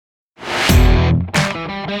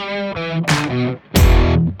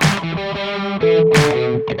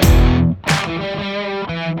Hello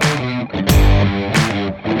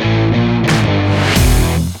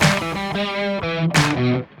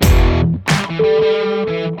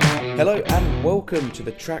and welcome to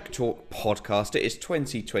the Track Talk podcast. It is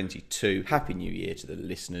 2022. Happy New Year to the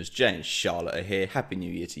listeners. Jay and Charlotte are here. Happy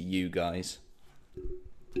New Year to you guys.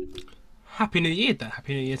 Happy New Year,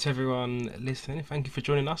 Happy New Year to everyone listening. Thank you for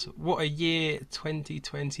joining us. What a year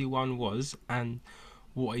 2021 was, and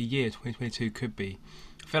what a year 2022 could be.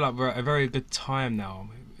 I feel like we're at a very good time now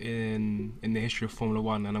in the history of Formula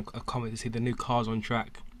One, and I can't wait to see the new cars on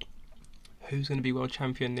track. Who's going to be world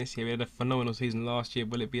champion this year? We had a phenomenal season last year.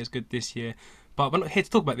 Will it be as good this year? But we're not here to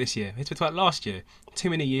talk about this year. We're here to talk about last year. Too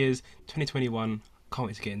many years. 2021. Can't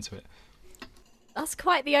wait to get into it. That's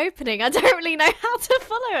quite the opening. I don't really know how to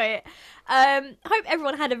follow it. Hope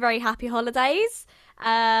everyone had a very happy holidays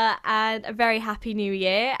and a very happy new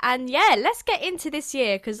year. And yeah, let's get into this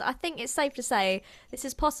year, because I think it's safe to say this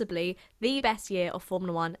is possibly the best year of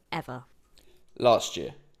Formula One ever. Last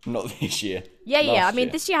year, not this year. Yeah. I mean,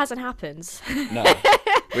 this year hasn't happened. No,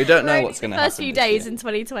 we don't know what's going to happen. First few days in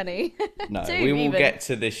 2020. No, we will get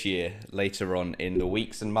to this year later on in the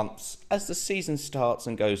weeks and months as the season starts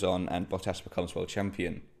and goes on, and Bottas becomes world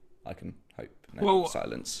champion. I can hope. No, well,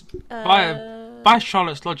 silence. By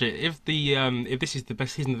Charlotte's logic, if this is the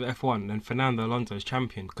best season of F1, then Fernando Alonso is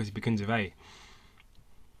champion because he begins with A.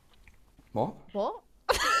 What?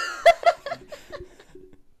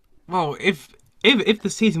 Well, if the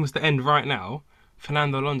season was to end right now,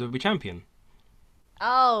 Fernando Alonso would be champion.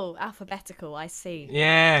 Oh, alphabetical, I see.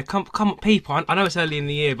 Yeah, come on, people. I know it's early in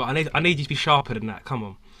the year, but I need you to be sharper than that. Come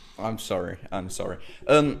on. I'm sorry.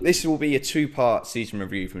 This will be a two-part season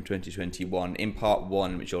review from 2021. In part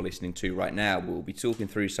one, which you're listening to right now, we'll be talking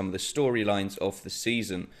through some of the storylines of the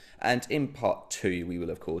season. And in part two, we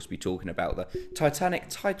will, of course, be talking about the titanic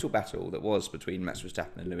title battle that was between Max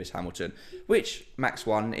Verstappen and Lewis Hamilton, which Max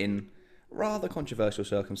won in rather controversial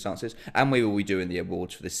circumstances, and we will be doing the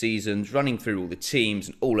awards for the seasons, running through all the teams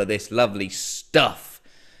and all of this lovely stuff.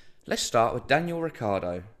 Let's start with Daniel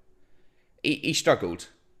Ricciardo. He struggled,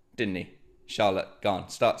 didn't he? Charlotte, go on,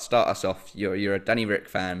 start us off. You're a Danny Rick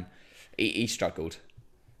fan. He struggled.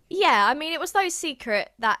 Yeah, I mean, it was no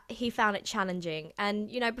secret that he found it challenging. And,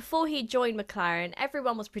 you know, before he joined McLaren,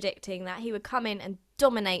 everyone was predicting that he would come in and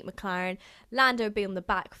dominate McLaren. Lando would be on the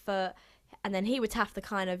back foot. And then he would have to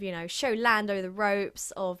kind of, you know, show Lando the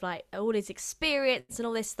ropes of like all his experience and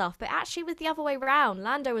all this stuff. But actually, with the other way around,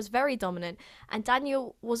 Lando was very dominant and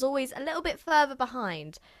Daniel was always a little bit further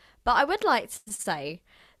behind. But I would like to say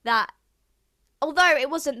that although it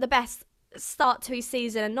wasn't the best start to his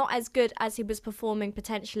season and not as good as he was performing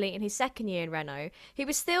potentially in his second year in Renault, he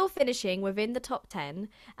was still finishing within the top 10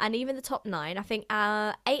 and even the top 9. I think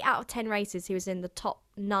 8 out of 10 races he was in the top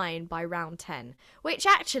 9 by round 10, which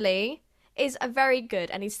actually is a very good,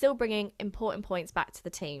 and he's still bringing important points back to the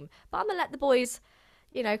team. But I'm going to let the boys,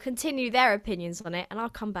 you know, continue their opinions on it, and I'll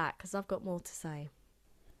come back because I've got more to say.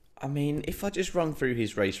 I mean, if I just run through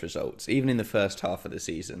his race results, even in the first half of the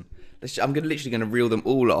season, I'm literally going to reel them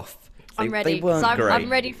all off. I'm ready. They weren't great. I'm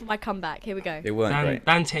ready for my comeback. Here we go. They weren't great.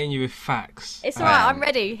 Dan hitting you with facts. It's all right. I'm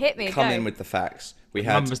ready. Hit me. Come go. in with the facts.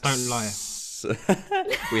 Numbers don't lie.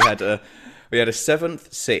 we had a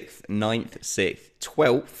 7th, 6th, 9th, 6th,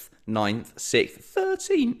 12th, 9th, 6th,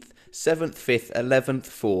 13th, 7th, 5th, 11th,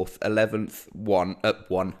 4th, 11th,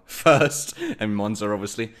 1, 1st, and Monza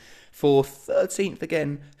obviously, 4th, 13th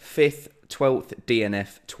again, 5th, 12th,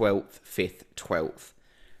 DNF, 12th, 5th, 12th.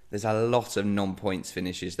 There's a lot of non-points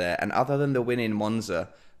finishes there, and other than the win in Monza,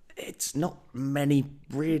 it's not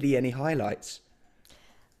really any highlights.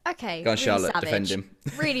 Okay, go on, really Charlotte, savage. defend him.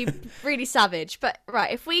 really savage. But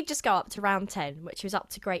right, if we just go up to round 10, which was up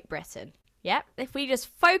to Great Britain. Yep, if we just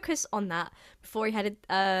focus on that before he had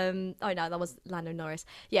that was Lando Norris.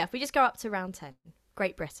 Yeah, if we just go up to round 10,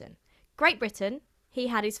 Great Britain, he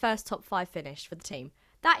had his first top 5 finish for the team.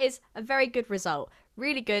 That is a very good result.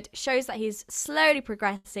 Really good. Shows that he's slowly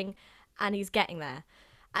progressing and he's getting there.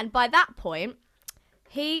 And by that point,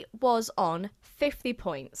 he was on 50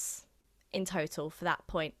 points in total for that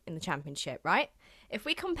point in the championship, right? If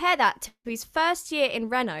we compare that to his first year in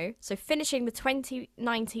Renault, so finishing the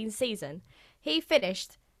 2019 season, he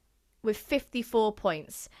finished with 54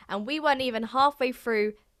 points. And we weren't even halfway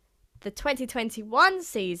through the 2021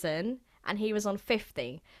 season and he was on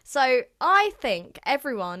 50. So I think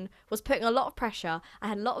everyone was putting a lot of pressure. I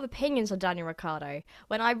had a lot of opinions on Daniel Ricciardo,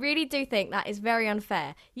 when I really do think that is very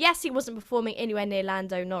unfair. Yes, he wasn't performing anywhere near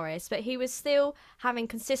Lando Norris, but he was still having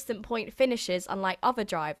consistent point finishes, unlike other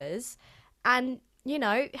drivers, and, you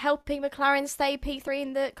know, helping McLaren stay P3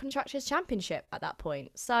 in the Constructors' Championship at that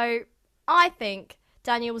point. So I think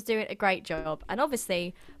Daniel was doing a great job. And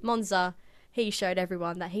obviously, Monza, he showed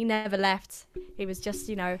everyone that he never left. He was just,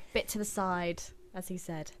 bit to the side, as he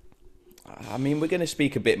said. I mean, we're going to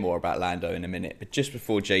speak a bit more about Lando in a minute, but just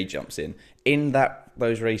before Jay jumps in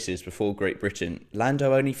those races before Great Britain,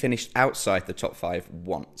 Lando only finished outside the top 5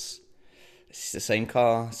 once. It's the same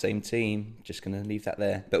car, same team. Just going to leave that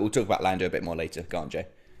there. But we'll talk about Lando a bit more later. Go on, Jay.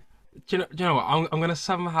 Do you know what? I'm going to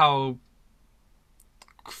somehow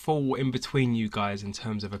fall in between you guys in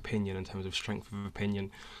terms of opinion, in terms of strength of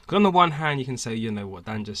opinion. Because on the one hand, you can say, what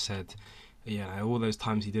Dan just said. All those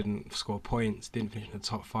times he didn't score points, didn't finish in the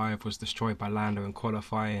top 5, was destroyed by Lando in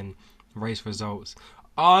qualifying, race results.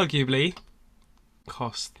 Arguably,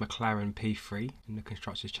 cost McLaren P3 in the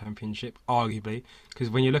Constructors' Championship. Arguably. Because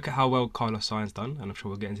when you look at how well Carlos Sainz done, and I'm sure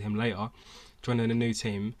we'll get into him later, joining a new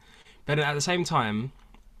team. But at the same time,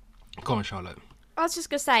 go on, Charlotte. I was just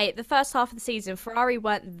going to say, the first half of the season, Ferrari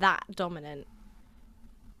weren't that dominant.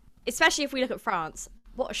 Especially if we look at France.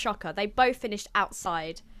 What a shocker. They both finished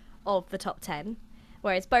outside of the top 10,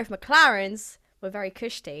 whereas both McLarens were very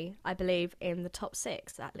cushy, I believe, in the top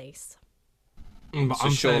 6 at least. But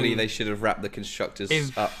so surely they should have wrapped the constructors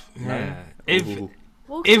up. Yeah.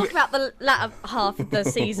 We'll talk about the latter half of the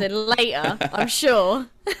season later, I'm sure.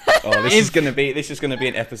 This is going to be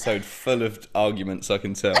an episode full of arguments, I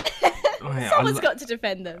can tell. Someone's got to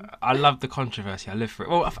defend them. I love the controversy. I live for it.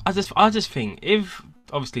 Well, I just think if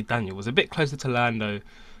obviously Daniel was a bit closer to Lando,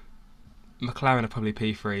 McLaren are probably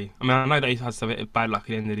P3. I mean, I know that he's had some bad luck at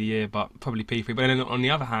the end of the year, but probably P3. But then on the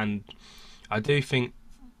other hand, I do think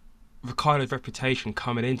Ricciardo's reputation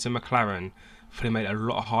coming into McLaren probably made it a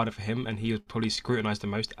lot harder for him, and he was probably scrutinised the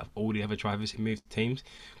most of all the other drivers who moved teams.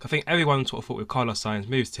 I think everyone sort of thought with Carlos Sainz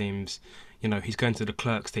moves teams, he's going to the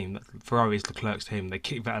Clerk's team. Ferrari's the Clerk's team. They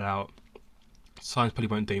kick that out. Sainz probably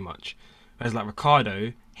won't do much. Whereas like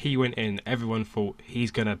Ricciardo, he went in, everyone thought he's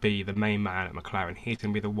going to be the main man at McLaren. He's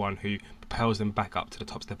going to be the one who propels them back up to the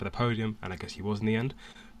top step of the podium, and I guess he was in the end.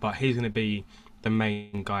 But he's going to be the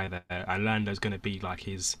main guy there, and Lando's going to be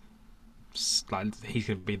he's going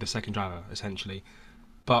to be the second driver, essentially.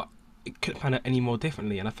 But it couldn't pan out any more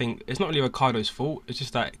differently, and I think it's not really Ricciardo's fault. It's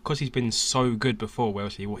just that because he's been so good before, where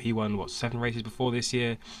he won, 7 races before this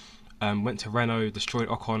year, went to Renault, destroyed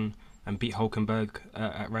Ocon, and beat Hulkenberg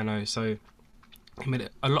at Renault, so he made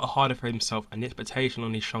it a lot harder for himself, and the expectation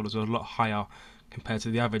on his shoulders was a lot higher compared to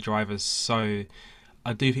the other drivers. So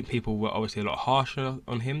I do think people were obviously a lot harsher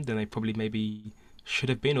on him than they probably maybe should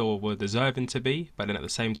have been or were deserving to be, but then at the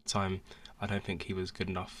same time I don't think he was good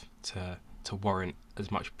enough to warrant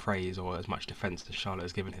as much praise or as much defence as Charlotte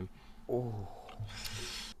has given him. Oh.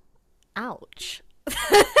 Ouch.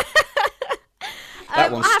 That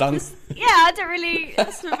one stung. I don't really.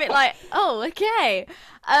 It's a bit like, oh, okay.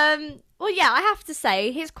 Well, yeah, I have to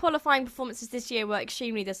say his qualifying performances this year were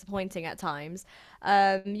extremely disappointing at times.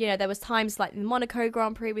 There was times like the Monaco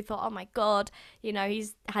Grand Prix, we thought, oh my god,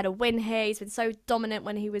 he's had a win here. He's been so dominant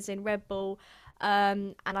when he was in Red Bull,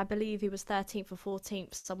 and I believe he was 13th or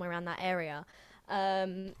 14th, somewhere around that area.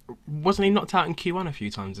 Wasn't he knocked out in Q1 a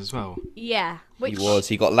few times as well? Yeah. He was.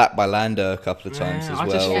 He got lapped by Lando a couple of times as well.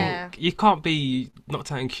 Just think you can't be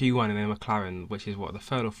knocked out in Q1 in a McLaren, which is the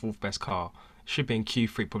 3rd or 4th best car. Should be in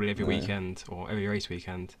Q3 probably every weekend or every race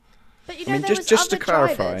weekend. But just to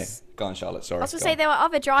clarify, go on, Charlotte. Sorry. I was going to say there were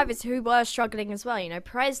other drivers who were struggling as well.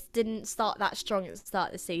 Perez didn't start that strong at the start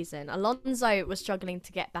of the season. Alonso was struggling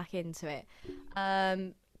to get back into it.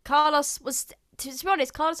 Carlos was. To be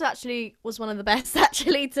honest, Carlos actually was one of the best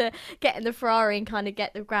to get in the Ferrari and kind of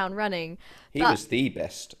get the ground running. He was the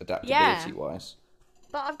best adaptability-wise.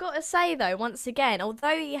 But I've got to say, though, once again,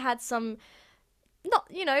 although he had some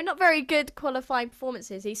not very good qualifying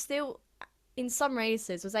performances, he still, in some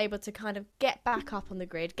races, was able to kind of get back up on the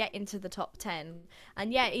grid, get into the top 10.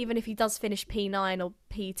 And yeah, even if he does finish P9 or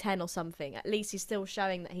P10 or something, at least he's still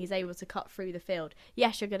showing that he's able to cut through the field.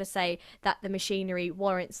 Yes, you're going to say that the machinery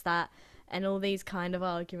warrants that, and all these kind of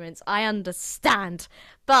arguments. I understand.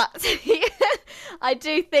 But I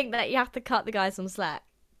do think that you have to cut the guy some slack.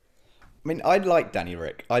 I mean, I like Danny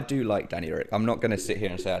Rick. I do like Danny Rick. I'm not going to sit here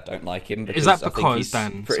and say I don't like him. Is that I think he's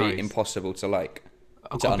Dan? pretty Sorry. impossible to like.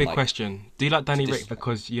 I've got a big question. Do you like Danny Rick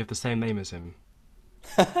because you have the same name as him?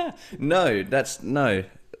 No, that's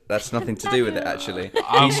nothing to do with it, actually.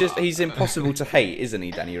 He's impossible to hate, isn't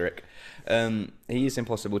he, Danny Rick? He is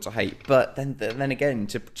impossible to hate, but then again,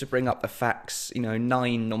 to bring up the facts, 9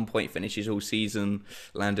 non-point finishes all season.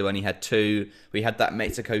 Lando only had 2. We had that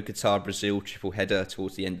Mexico, Qatar, Brazil triple header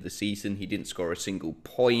towards the end of the season. He didn't score a single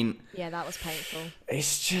point. Yeah, that was painful.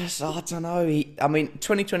 It's just, I don't know.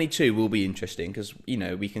 2022 will be interesting because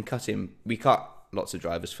we can cut him. We cut lots of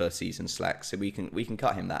drivers' first season slack, so we can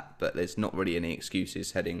cut him that. But there's not really any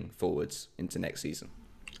excuses heading forwards into next season.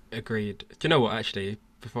 Agreed. Do you know what, actually,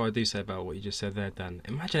 before I do say about what you just said there, Dan,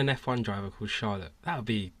 imagine an F1 driver called Charlotte. That would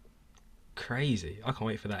be crazy. I can't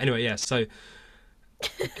wait for that. Anyway, yeah, so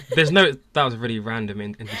that was a really random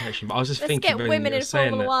invitation, but I was just Let's thinking get when women you were in saying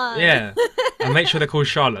Formula that. One. Yeah, and make sure they're called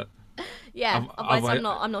Charlotte. Yeah, otherwise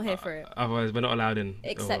I'm not here for it. Otherwise, we're not allowed in.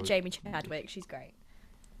 Except Jamie Chadwick, she's great.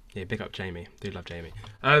 Yeah, big up Jamie. Do love Jamie.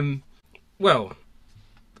 Well,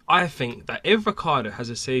 I think that if Ricciardo has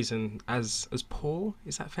a season as poor,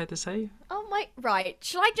 is that fair to say? Oh my! Right,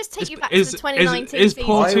 should I just take you back to the 2019 is season?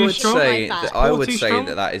 Paul too strong? I would say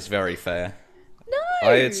that is very fair. No.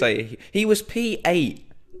 I would say he was P8.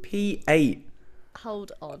 P8.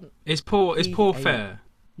 Hold on. Is Paul fair?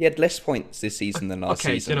 He had less points this season than last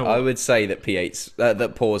season. You know what? I would say that P8's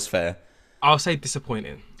that Paul's fair. I'll say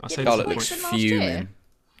disappointing. Charlotte looks fuming.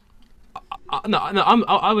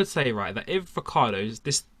 I would say, right, that if Ricciardo's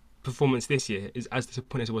this performance this year is as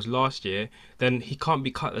disappointing as it was last year, then he can't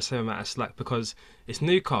be cut the same amount of slack because it's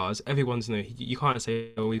new cars, everyone's new. You can't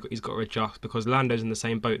say, oh, he's got to adjust because Lando's in the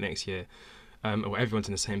same boat next year, or everyone's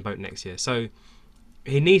in the same boat next year. So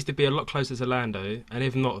he needs to be a lot closer to Lando, and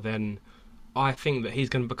if not, then I think that he's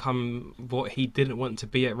going to become what he didn't want to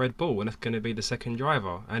be at Red Bull, and that's going to be the second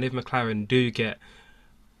driver. And if McLaren do get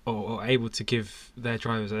or able to give their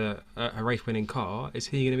drivers a race-winning car, is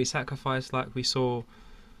he going to be sacrificed like we saw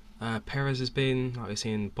Perez has been, like we've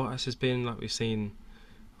seen Bottas has been, like we've seen,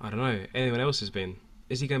 I don't know, anyone else has been?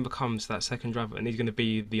 Is he going to become that second driver and he's going to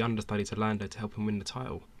be the understudy to Lando to help him win the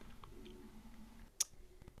title?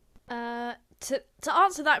 To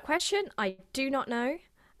answer that question, I do not know,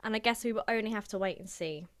 and I guess we will only have to wait and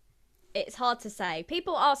see. It's hard to say.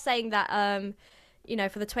 People are saying that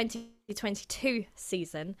for the 2022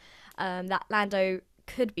 season, that Lando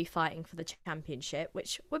could be fighting for the championship,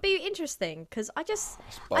 which would be interesting because that's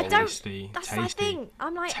my thing.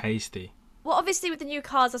 I'm like, tasty. Well, obviously with the new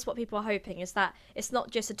cars, that's what people are hoping, is that it's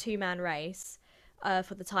not just a two-man race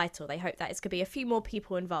for the title. They hope that it's going to be a few more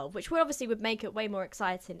people involved, which would make it way more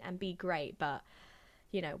exciting and be great. But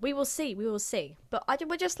we will see. But I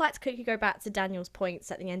would just like to quickly go back to Daniel's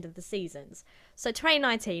points at the end of the seasons. So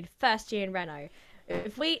 2019, first year in Renault.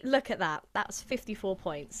 If we look at that, that's 54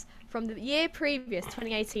 points. From the year previous,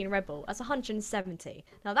 2018 Red Bull, that's 170.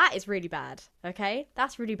 Now that is really bad, okay?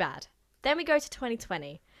 That's really bad. Then we go to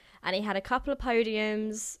 2020, and he had a couple of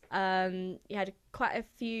podiums. He had quite a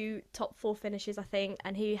few top 4 finishes, I think,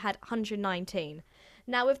 and he had 119.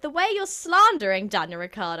 Now, with the way you're slandering Daniel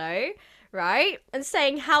Ricciardo, right, and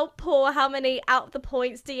saying how poor, how many out the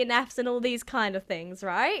points, DNFs, and all these kind of things,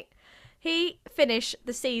 right? He finished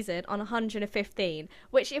the season on 115,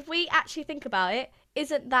 which, if we actually think about it,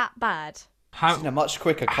 isn't that bad. He's in a much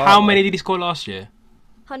quicker car. How many did he score last year?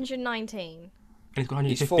 119. And he's got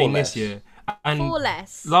 115 this year. And 4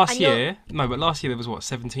 less. Last year there was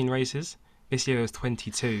 17 races. This year there was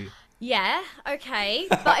 22. Yeah, okay.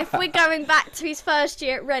 But if we're going back to his first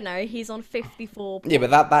year at Renault, he's on 54 points. Yeah, but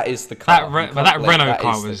that is the car. That Renault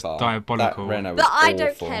car was diabolical. But I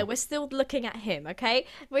don't care. We're still looking at him, okay?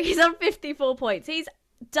 But he's on 54 points. He's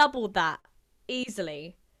doubled that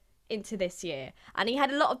easily into this year. And he had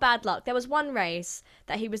a lot of bad luck. There was one race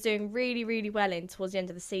that he was doing really, really well in towards the end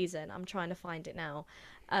of the season. I'm trying to find it now.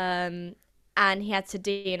 And he had to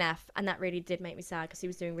DNF, and that really did make me sad because he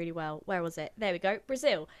was doing really well. Where was it? There we go.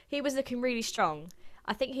 Brazil. He was looking really strong.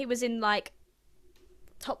 I think he was in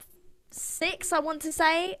top 6, I want to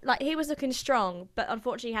say. He was looking strong, but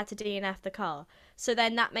unfortunately he had to DNF the car. So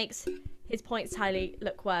then that makes his points tally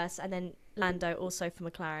look worse. And then Lando, also for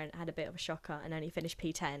McLaren, had a bit of a shocker and only finished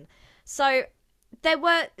P10. So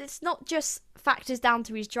it's not just factors down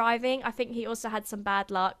to his driving. I think he also had some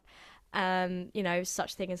bad luck.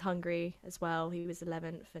 Such thing as Hungary as well. He was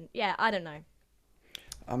 11th, and I don't know.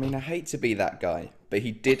 I mean, I hate to be that guy, but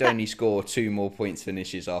he did only score 2 more points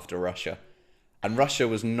finishes after Russia, and Russia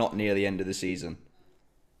was not near the end of the season.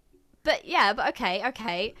 But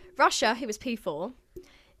okay. Russia, he was P4.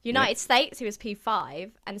 United States, he was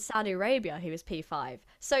P5, and Saudi Arabia, he was P5.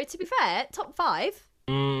 So to be fair, top 5.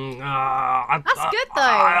 That's good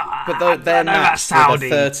though. But they're matched with a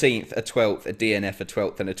 13th, a 12th, a DNF, a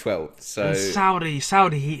 12th, and a 12th. So and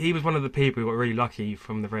Saudi, he was one of the people who got really lucky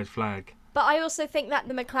from the red flag. But I also think that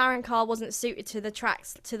the McLaren car wasn't suited to the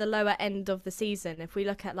tracks to the lower end of the season. If we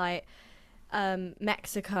look at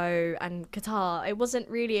Mexico and Qatar, it wasn't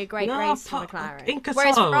really a great race for McLaren. In Qatar,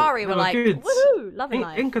 whereas Ferrari were good. Woohoo, loving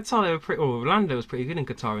life. In Qatar, they were pretty. Well, Lando was pretty good in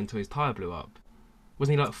Qatar until his tyre blew up.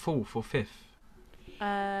 Wasn't he 4th or 5th?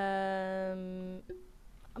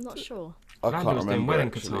 I'm not sure. I Lando can't was doing remember well in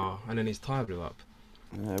actually. Qatar, and then his tyre blew up.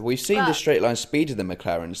 We've seen the But- straight line speed of the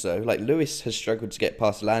McLarens though. Like Lewis has struggled to get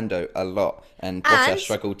past Lando a lot, and And Bottas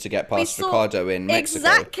struggled to get past saw- Ricciardo in Mexico.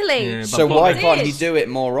 Exactly. Yeah, So but why Bottas- can't he did. do it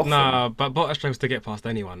more often? Nah, but Bottas struggles to get past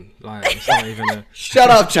anyone. Like, it's not even a... Shut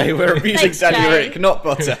up, Jay. We're abusing Thanks, Danny Jay. Rick, not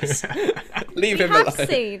Bottas. Leave We him have alone.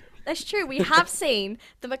 seen. That's true. We have seen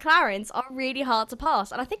the McLarens are really hard to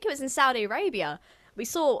pass, and I think it was in Saudi Arabia. We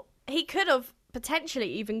saw he could have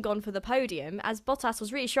potentially even gone for the podium, as Bottas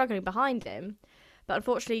was really struggling behind him. But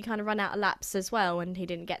unfortunately, he kind of ran out of laps as well, and he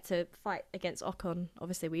didn't get to fight against Ocon.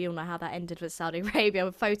 Obviously, we all know how that ended with Saudi Arabia.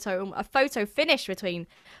 A photo finish between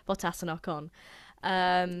Bottas and Ocon.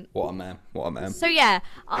 What a man. What a man. So yeah,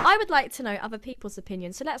 I would like to know other people's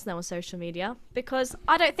opinions. So let us know on social media, because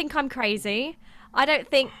I don't think I'm crazy. I don't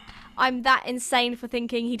think I'm that insane for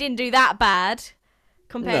thinking he didn't do that bad.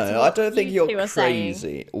 Compared to No, what I don't think you two you're are saying.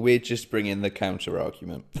 crazy. We're just bringing the counter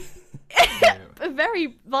argument.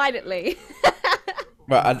 Very violently.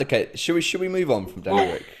 Right, okay. Should we move on from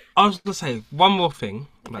Danny Rick? I was going to say one more thing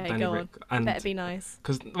about Okay, Danny go Rick. on. And Better be nice.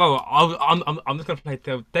 Because, well, I'm just going to play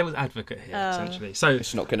devil's advocate here, essentially. So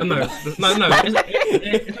It's not gonna no, be no,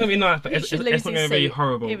 it's going to be nice, but He it's should not lose going his to be seat.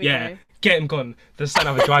 horrible. Here we Yeah, go. get him gone. There's certain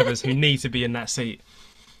other drivers who need to be in that seat.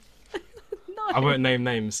 I won't name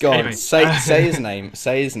names. Go on, Anyway, say his name.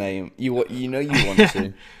 Say his name. You know you want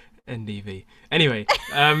to. NDV. Anyway,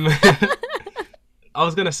 I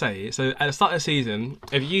was going to say, so at the start of the season,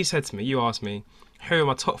 if you said to me, you asked me, who are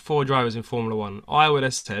my top 4 drivers in Formula 1, I would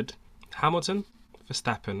have said Hamilton,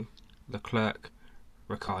 Verstappen, Leclerc,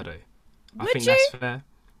 Ricciardo. I think that's fair.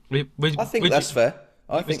 I think that's fair.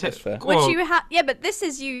 I think that's fair. Would you have? Yeah, but this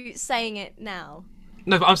is you saying it now.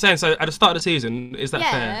 No, but I'm saying, so at the start of the season, is that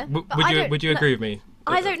Yeah, fair? but I don't- Would you agree with me?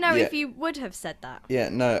 I don't know Yeah. if you would have said that. Yeah,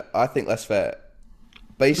 no, I think that's fair.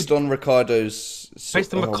 Based on Ricardo's...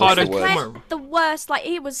 Based on what's Ricardo's the word? Come on. The worst, like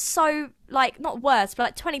he was so like not worst, but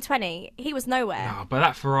like 2020, he was nowhere. No, but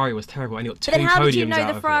that Ferrari was terrible, and he got 2 But then how podiums did you know out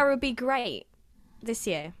the of Ferrari it. would be great this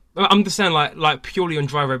year? Well, I'm just saying, like purely on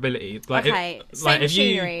driver ability. Like, Okay, if, same like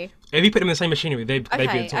machinery. If you put them in the same machinery, they'd be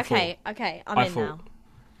Okay, in top 4. okay, I'm I in thought. now.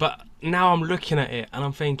 But now I'm looking at it and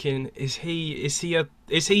I'm thinking, is he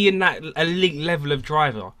in that elite level of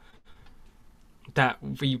driver that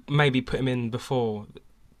we maybe put him in before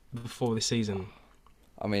the season?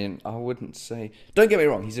 I mean, I wouldn't say... Don't get me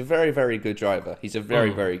wrong, he's a very, very good driver. He's a very,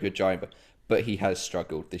 very good driver. But he has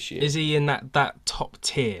struggled this year. Is he in that top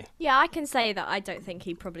tier? Yeah, I can say that I don't think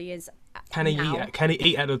he probably is. Can he now.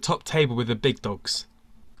 eat at the top table with the big dogs?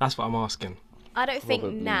 That's what I'm asking. I don't think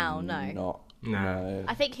Probably now, no. Not. No. No.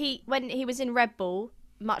 I think when he was in Red Bull,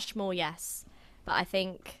 much more yes. But I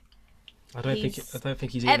think I don't think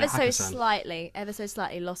he's eating ever at so Hakkasan.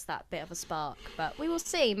 slightly lost that bit of a spark. But we will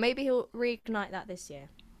see. Maybe he'll reignite that this year.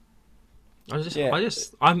 I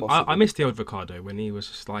possibly. miss the old Ricardo when he was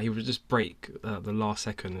just like, he would just break the last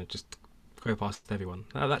second and just go past everyone.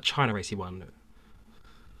 That China race he won.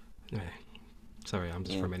 Yeah. Sorry, I'm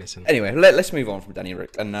just reminiscing. Anyway, let's move on from Danny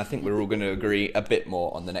Rick, and I think we're all going to agree a bit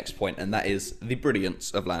more on the next point, and that is the brilliance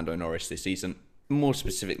of Lando Norris this season, more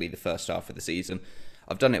specifically the first half of the season.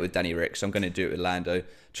 I've done it with Danny Rick, so I'm going to do it with Lando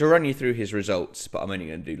to run you through his results, but I'm only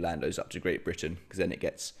going to do Lando's up to Great Britain, because then it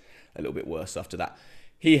gets a little bit worse after that.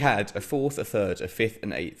 He had a fourth, a third, a fifth,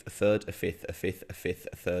 an eighth, a third, a fifth, a fifth, a fifth,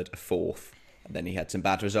 a third, a fourth. And then he had some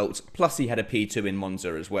bad results. Plus he had a P2 in Monza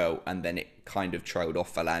as well, and then it kind of trailed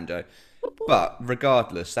off for Lando. But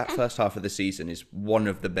regardless, that first half of the season is one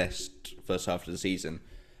of the best first half of the season.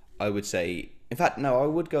 I would say, in fact, no, I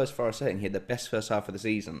would go as far as saying he had the best first half of the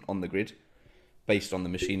season on the grid, based on the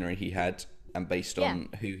machinery he had and based on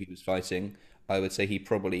who he was fighting. I would say he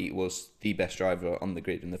probably was the best driver on the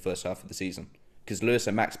grid in the first half of the season. Because Lewis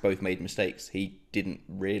and Max both made mistakes. He didn't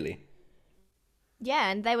really.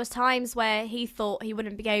 Yeah, and there was times where he thought he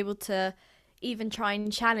wouldn't be able to even try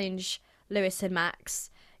and challenge Lewis and Max.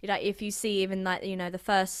 You know, if you see even like, you know, the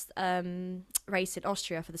first race in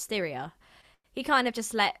Austria for the Styria, he kind of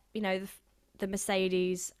just let, you know, the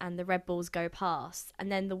Mercedes and the Red Bulls go past.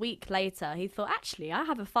 And then the week later, he thought, actually, I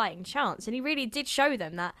have a fighting chance. And he really did show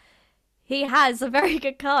them that he has a very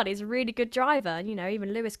good car. He's a really good driver. And, you know,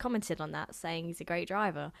 even Lewis commented on that, saying he's a great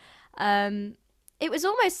driver. It was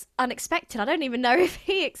almost unexpected. I don't even know if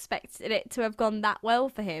he expected it to have gone that well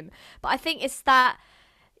for him. But I think it's that,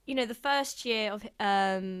 you know, the first year of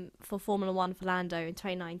for Formula One for Lando in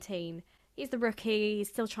 2019, he's the rookie. He's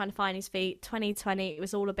still trying to find his feet. 2020, it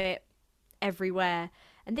was all a bit everywhere.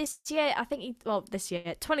 And this year,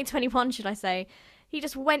 2021, should I say, he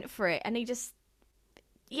just went for it. And he just,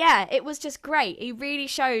 it was just great. He really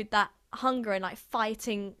showed that hunger and like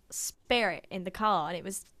fighting spirit in the car, and it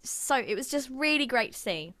was just really great to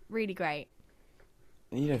see. Really great.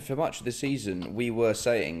 For much of the season, we were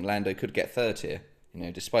saying Lando could get third here.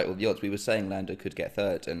 Despite all the odds, we were saying Lando could get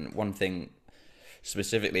third. And one thing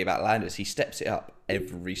specifically about Lando is he steps it up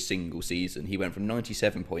every single season. He went from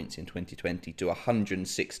 97 points in 2020 to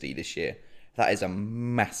 160 this year. That is a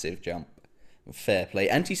massive jump. Fair play.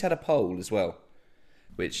 And he's had a pole as well,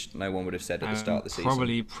 which no one would have said at the start of the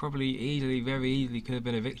season. Probably easily, very easily could have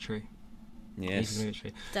been a victory. Yes.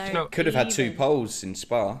 Could have had 2 poles in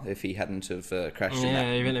Spa if he hadn't have crashed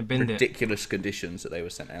in ridiculous conditions that they were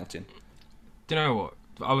sent out in. Do you know what?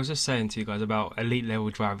 I was just saying to you guys about elite level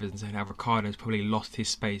drivers and saying how Ricciardo's probably lost his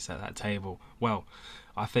space at that table. Well,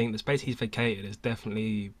 I think the space he's vacated has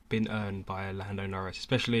definitely been earned by Lando Norris,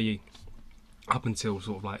 especially up until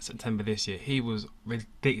sort of like September this year. He was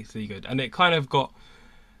ridiculously good, and it kind of got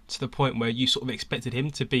to the point where you sort of expected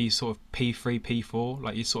him to be sort of P3, P4.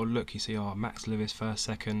 Like you sort of look, you see, Max Lewis first,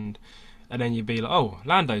 second, and then you'd be like, oh,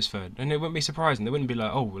 Lando's third, and it wouldn't be surprising. It wouldn't be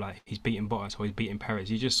like, oh, like he's beating Bottas or he's beating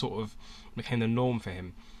Perez. You just sort of became the norm for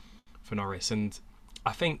him, for Norris. And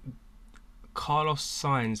I think Carlos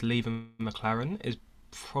Sainz leaving McLaren is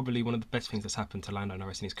probably one of the best things that's happened to Lando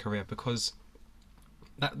Norris in his career, because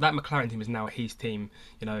that McLaren team is now his team.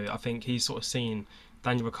 I think he's sort of seen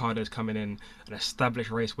Daniel Ricciardo's coming in, an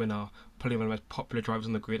established race winner, probably one of the most popular drivers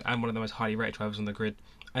on the grid and one of the most highly rated drivers on the grid.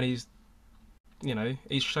 And he's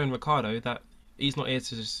shown Ricciardo that he's not here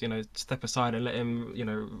to just, step aside and let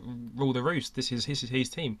him, rule the roost. This is his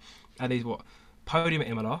team. And he's podium at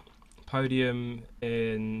Imola, podium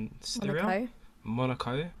in Styria,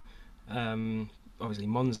 Monaco, obviously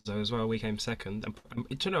Monza as well. We came second. And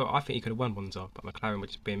I think he could have won Monza, but McLaren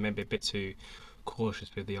was being maybe a bit too cautious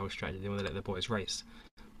with the old strategy. They want to let the boys race.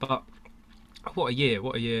 But what a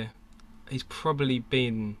year. He's probably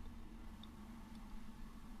been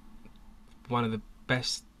one of the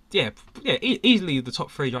best, easily the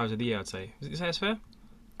top 3 drivers of the year, I'd say. Is that fair?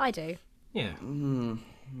 I do. Yeah.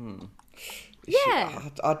 Yeah.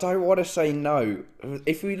 I don't want to say no.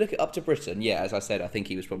 If we look up to Britain, as I said, I think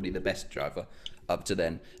he was probably the best driver up to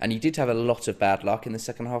then. And he did have a lot of bad luck in the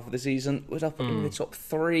second half of the season. Would I put him in the top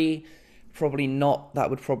 3? Probably not. That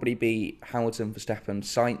would probably be Hamilton, Verstappen,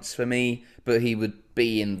 Sainz for me. But he would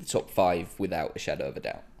be in the top 5 without a shadow of a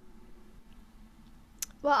doubt.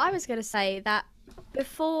 Well, I was going to say that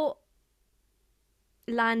before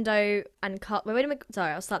Lando and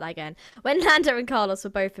I'll start that again. When Lando and Carlos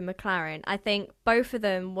were both in McLaren, I think both of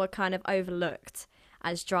them were kind of overlooked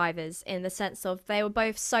as drivers in the sense of they were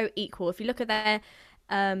both so equal. If you look at their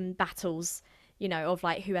battles, of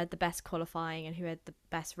like who had the best qualifying and who had the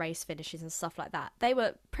best race finishes and stuff like that, they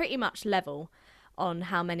were pretty much level on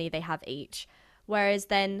how many they have each. Whereas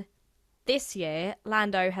then this year,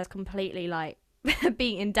 Lando has completely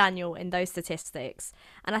beaten Daniel in those statistics.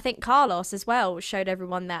 And I think Carlos as well showed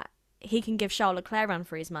everyone that he can give Charles Leclerc run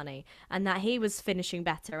for his money and that he was finishing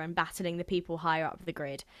better and battling the people higher up the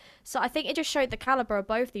grid. So I think it just showed the calibre of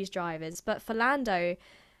both these drivers. But for Lando,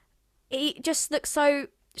 he just looks so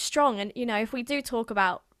strong. And, if we do talk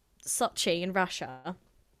about Sochi in Russia,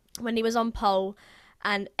 when he was on pole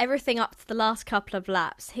and everything up to the last couple of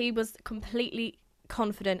laps, he was completely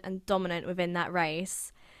confident and dominant within that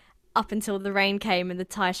race up until the rain came and the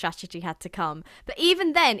tyre strategy had to come. But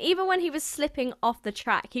even then, even when he was slipping off the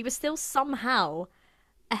track, he was still somehow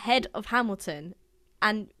ahead of Hamilton.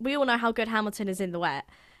 And we all know how good Hamilton is in the wet.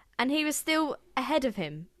 And he was still ahead of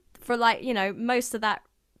him for most of that,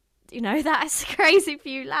 that's a crazy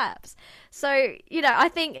few laps. So, I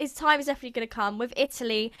think his time is definitely going to come. With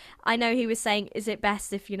Italy, I know he was saying, is it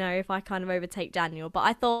best if I kind of overtake Daniel? But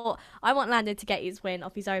I thought, I want Lando to get his win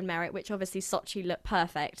off his own merit, which obviously Sochi looked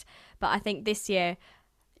perfect. But I think this year,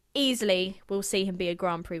 easily, we'll see him be a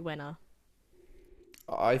Grand Prix winner.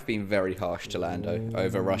 I've been very harsh to Lando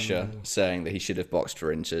over Russia, saying that he should have boxed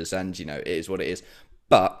for Inters, and, it is what it is.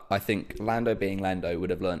 But I think Lando being Lando would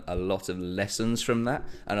have learned a lot of lessons from that,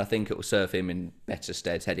 and I think it will serve him in better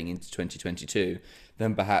stead heading into 2022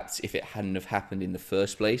 than perhaps if it hadn't have happened in the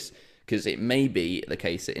first place, because it may be the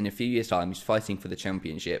case that in a few years' time he's fighting for the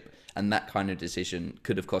championship, and that kind of decision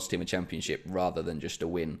could have cost him a championship rather than just a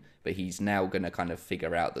win. But he's now going to kind of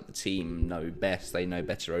figure out that the team know best, they know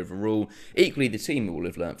better overall. Equally, the team will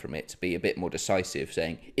have learned from it to be a bit more decisive,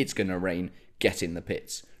 saying, it's going to rain, get in the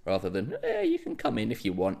pits. Rather than, you can come in if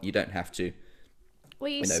you want, you don't have to. Well,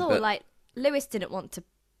 you saw, Lewis didn't want to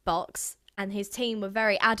box, and his team were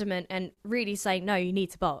very adamant and really saying, no, you need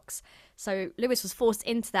to box. So Lewis was forced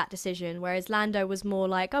into that decision, whereas Lando was more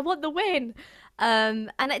like, I want the win. And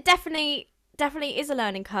it definitely is a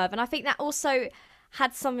learning curve. And I think that also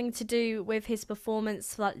had something to do with his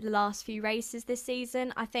performance for like the last few races this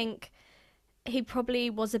season. I think he probably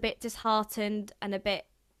was a bit disheartened and a bit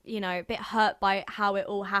hurt by how it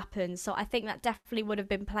all happened. So I think that definitely would have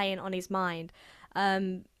been playing on his mind.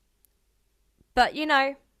 But,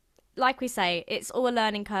 like we say, it's all a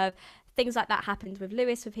learning curve. Things like that happened with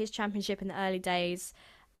Lewis with his championship in the early days.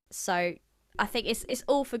 So I think it's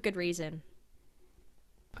all for good reason.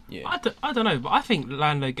 Yeah. I don't know, but I think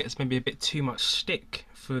Lando gets maybe a bit too much stick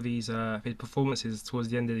for these his performances towards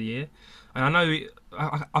the end of the year. And I know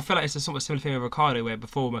I feel like it's a sort of similar thing with Ricciardo, where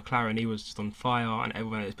before McLaren he was just on fire and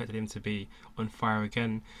everyone expected him to be on fire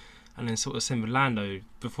again. And then sort of same with Lando,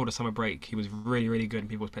 before the summer break he was really, really good and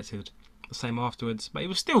people expected the same afterwards. But he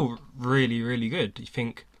was still really, really good. You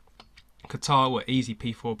think Qatar were easy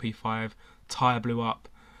P4, P5, tyre blew up.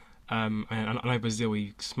 And I know Brazil,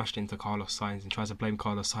 he smashed into Carlos Sainz and tries to blame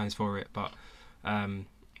Carlos Sainz for it, but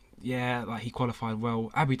he qualified well.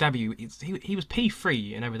 Abu Dhabi, he was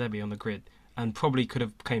P3 in Abu Dhabi on the grid, and probably could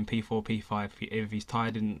have came P4, P5 if his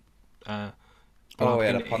tyre didn't. The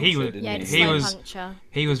puncture, puncture.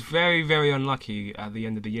 He was very, very unlucky at the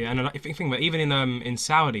end of the year. And if you think about it, even in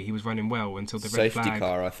Saudi, he was running well until the red flag. Safety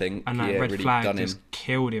car, I think. And that red really flag just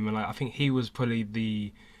killed him. And I think he was probably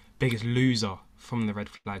the biggest loser from the red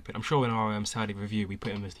flag pit. I'm sure in our Saudi review we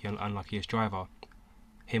put him as the unluckiest driver.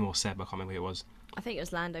 Him or Seb, I can't remember who it was. I think it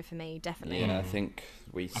was Lando for me, definitely. Yeah, I think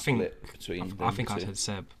we split between them. I think I said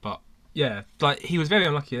Seb, but yeah, like he was very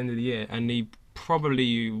unlucky at the end of the year, and he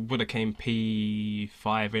probably would have came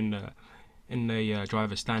P5 in the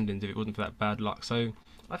driver's standings if it wasn't for that bad luck. So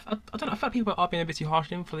I don't know. I feel like people are being a bit too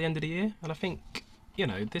harsh on him for the end of the year, and I think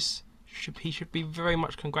he should be very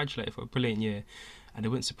much congratulated for a brilliant year. And it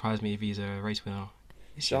wouldn't surprise me if he's a race winner.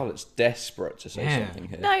 Charlotte's desperate to say something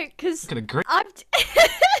here. No, because I'm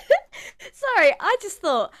sorry, I just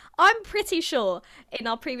thought, I'm pretty sure in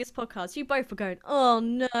our previous podcast, you both were going, oh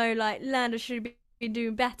no, like Lando should be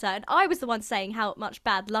doing better. And I was the one saying how much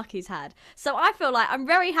bad luck he's had. So I feel like I'm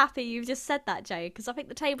very happy you've just said that, Jay, because I think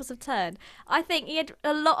the tables have turned. I think he had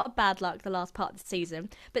a lot of bad luck the last part of the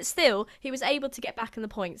season, but still, he was able to get back in the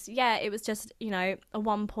points. Yeah, it was just, a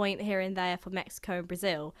 1 point here and there for Mexico and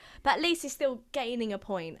Brazil, but at least he's still gaining a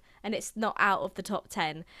point, and it's not out of the top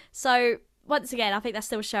 10. So once again, I think that's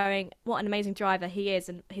still showing what an amazing driver he is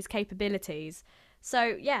and his capabilities.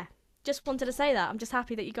 So yeah, just wanted to say that. I'm just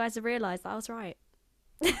happy that you guys have realised that I was right.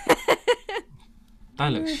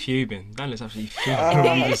 Dan looks fuming. Dan looks absolutely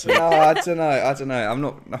fuming. No, I don't know. I'm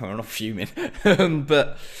not fuming.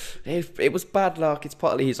 But it was bad luck. It's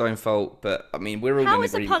partly his own fault. But I mean, we're all How in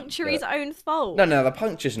is the puncture his own fault? No, the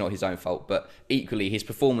puncture's not his own fault. But equally, his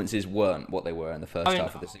performances weren't what they were in the first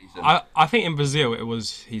half of the season. I think in Brazil it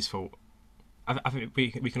was his fault. I think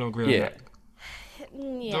we can all agree on that.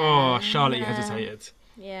 Yeah. Oh, Charlotte, you hesitated.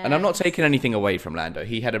 Yeah. And I'm not taking anything away from Lando.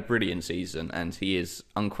 He had a brilliant season, and he is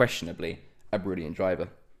unquestionably a brilliant driver.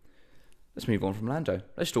 Let's move on from Lando.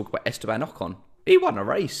 Let's talk about Esteban Ocon. He won a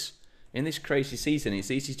race in this crazy season.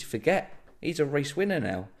 It's easy to forget. He's a race winner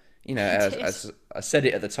now. As I said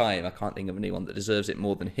it at the time, I can't think of anyone that deserves it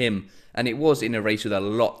more than him. And it was in a race with a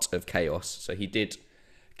lot of chaos. So he did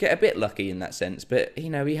get a bit lucky in that sense. But,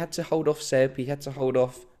 he had to hold off Seb. He had to hold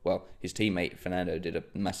off, his teammate Fernando did a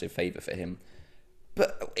massive favour for him.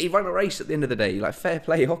 But he ran a race at the end of the day. Like, fair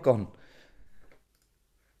play, Ocon.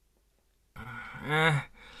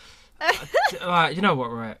 You know what,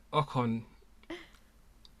 right? Ocon.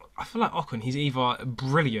 I feel like Ocon, he's either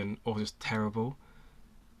brilliant or just terrible.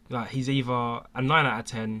 Like, he's either a 9 out of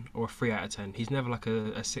 10 or a 3 out of 10. He's never like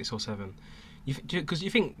a 6 or 7. Because you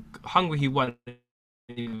think Hungary, he won,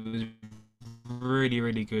 he was really,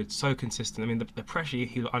 really good. So consistent. I mean, the pressure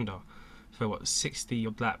he was under for 60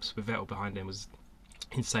 laps with Vettel behind him was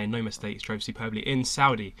insane. No mistakes, drove superbly. In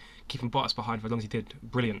Saudi, keeping Bottas behind for as long as he did,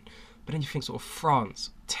 brilliant. But then you think sort of France,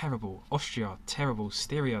 terrible. Austria, terrible.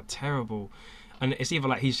 Styria, terrible. And it's either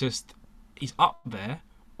like he's up there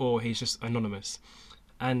or he's just anonymous.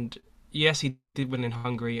 And yes, he did win in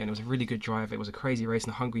Hungary and it was a really good drive. It was a crazy race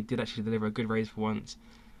and Hungary did actually deliver a good race for once.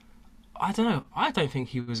 I don't know. I don't think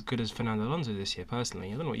he was as good as Fernando Alonso this year, personally.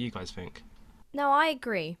 I don't know what you guys think. No, I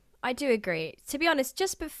agree. I do agree. To be honest,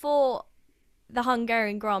 just before the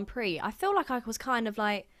Hungarian Grand Prix, I feel like I was kind of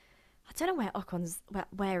like, I don't know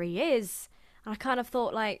where he is. And I kind of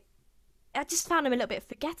thought like, I just found him a little bit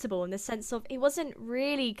forgettable in the sense of he wasn't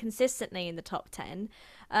really consistently in the top 10.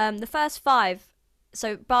 The first 5,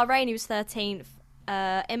 so Bahrain he was 13th,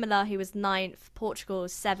 Imola he was 9th, Portugal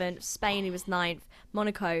was 7th, Spain he was 9th,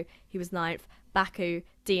 Monaco he was 9th, Baku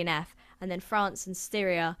DNF, and then France and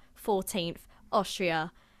Styria 14th,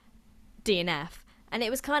 Austria DNF. And it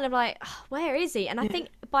was kind of like, where is he? And I think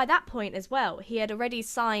by that point as well, he had already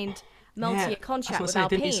signed multi-year contract with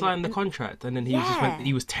Alpine. Didn't he sign the contract? And then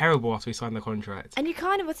he was terrible after he signed the contract. And you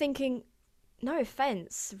kind of were thinking, no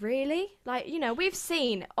offense, really? Like, we've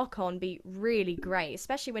seen Ocon be really great,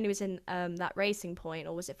 especially when he was in that Racing Point,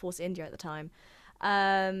 or was it Force India at the time?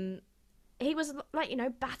 He was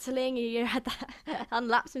like, battling. He had that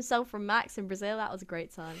unlapped himself from Max in Brazil. That was a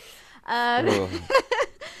great time. And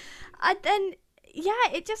then,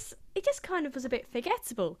 it just kind of was a bit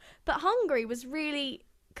forgettable. But Hungary was really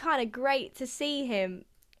kind of great to see him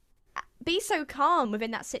be so calm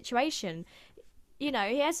within that situation. He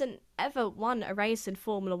hasn't ever won a race in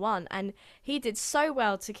Formula One, and he did so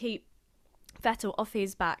well to keep Vettel off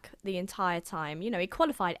his back the entire time. He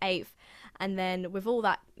qualified 8th, and then with all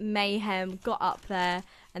that mayhem, got up there,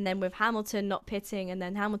 and then with Hamilton not pitting, and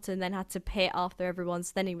then Hamilton then had to pit after everyone,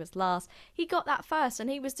 so then he was last. He got that first, and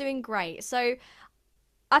he was doing great. So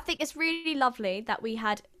I think it's really lovely that we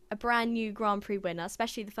had a brand new Grand Prix winner,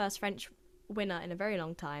 especially the first French winner in a very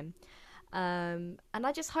long time. And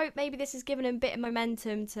I just hope maybe this has given him a bit of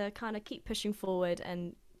momentum to kind of keep pushing forward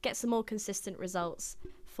and get some more consistent results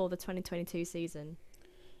for the 2022 season.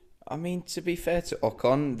 I mean, to be fair to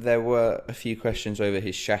Ocon, there were a few questions over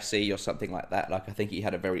his chassis or something like that. Like, I think he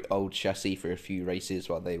had a very old chassis for a few races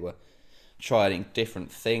while they were trying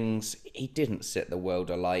different things. He didn't set the world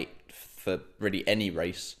alight for really any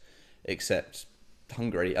race except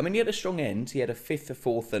Hungary. I mean, he had a strong end. He had a 5th, a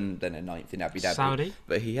 4th, and then a 9th in Abu Dhabi. Saudi?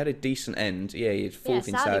 But he had a decent end. Yeah, he had 4th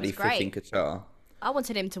in Saudi, 5th in Qatar. I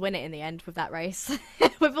wanted him to win it in the end with that race.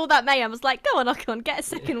 With all that mayhem, I was like, go on, Ocon, get a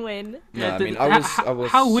second win. No, I mean, I was...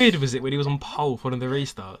 How weird was it when he was on pole for one of the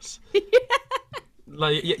restarts?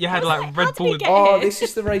 Like, you had like Red Bull. This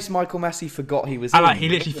is the race Michael Massey forgot he was in. He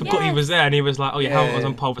literally forgot he was there, and he was like, Hamilton was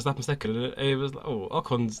on pole, Verstappen second. And it was like,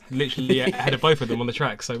 Ocon's literally ahead of both of them on the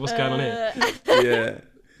track, so what's going on here?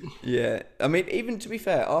 Yeah. I mean, even to be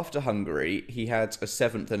fair, after Hungary, he had a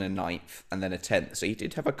 7th and a 9th, and then a 10th. So he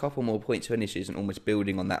did have a couple more points finishes and almost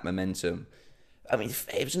building on that momentum. I mean,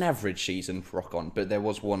 it was an average season for Ocon, but there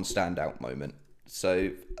was one standout moment.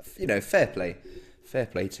 So, fair play. Fair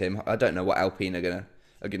play to him. I don't know what Alpine are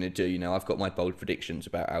gonna do. I've got my bold predictions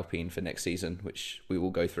about Alpine for next season, which we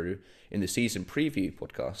will go through in the season preview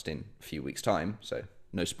podcast in a few weeks' time. So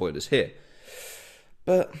no spoilers here.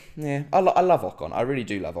 But yeah, I love Ocon. I really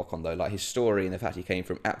do love Ocon though. Like his story and the fact he came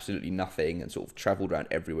from absolutely nothing and sort of travelled around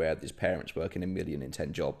everywhere with his parents working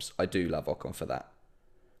 1,000,010 jobs. I do love Ocon for that.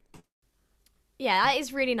 Yeah, that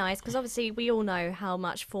is really nice because obviously we all know how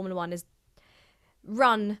much Formula One is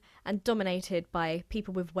run and dominated by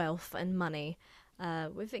people with wealth and money,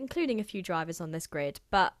 with including a few drivers on this grid.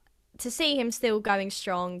 But to see him still going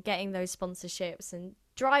strong, getting those sponsorships and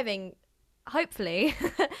driving, hopefully,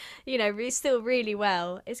 still really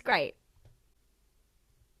well, it's great.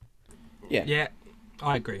 Yeah,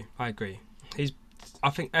 I agree. I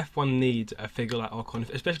think F1 need a figure like Ocon,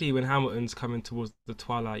 especially when Hamilton's coming towards the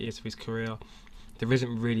twilight years of his career. There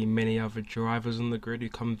isn't really many other drivers on the grid who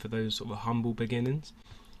come for those sort of humble beginnings.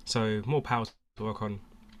 So more power to Ocon.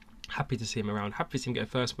 Happy to see him around. Happy to see him get a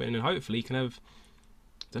first win, and hopefully he can have,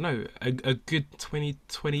 a good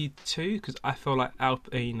 2022. Because I feel like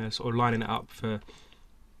Alpine are sort of lining it up for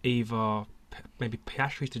either maybe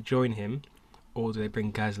Piastri to join him, or do they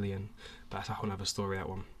bring Gasly in? But that's a whole other story, that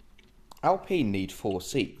one. Alpine need 4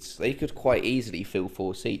 seats. They could quite easily fill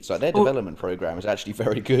 4 seats. Like their development program is actually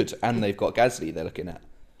very good, and they've got Gasly they're looking at.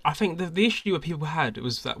 I think the issue that people had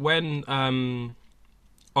was that when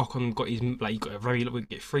Ocon got his he got a very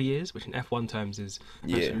 3 years, which in F1 terms is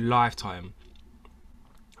an absolute lifetime.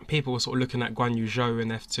 People were sort of looking at Guan Yu Zhou in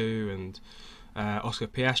F2 and Oscar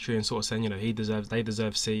Piastri and sort of saying, they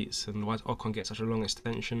deserve seats, and why does Ocon get such a long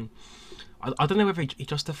extension? I don't know whether he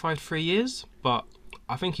justified 3 years, but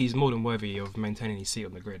I think he's more than worthy of maintaining his seat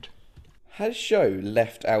on the grid. Has Zhou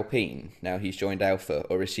left Alpine now he's joined Alpha,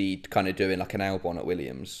 or is he kind of doing like an Albon at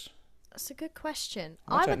Williams? That's a good question.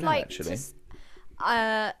 I would like actually.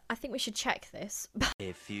 I think we should check this.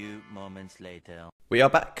 A few moments later. We are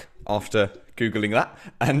back after Googling that,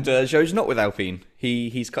 and Zhou's not with Alpine.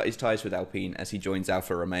 He's cut his ties with Alpine as he joins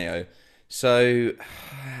Alfa Romeo. So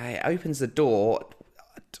it opens the door.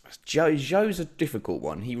 Zhou's a difficult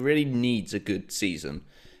one. He really needs a good season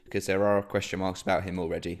because there are question marks about him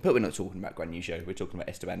already. But we're not talking about Guan Yu Zhou. We're talking about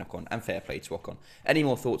Esteban Ocon, and fair play to Ocon. Any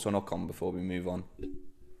more thoughts on Ocon before we move on?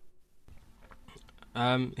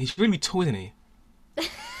 He's really tall, isn't he?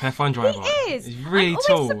 F1 driver. He is. He's really I'm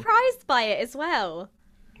tall. always surprised by it as well.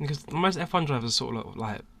 Because most F1 drivers sort of look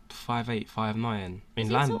like 5'8", 5'9". I mean, Is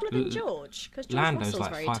he taller than George? Because George Lando's Russell's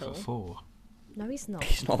like very 5'4". No, he's not.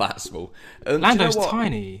 He's not that small. Do you know Lando's what?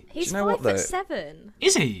 tiny. He's Do you know what, though? 5'7".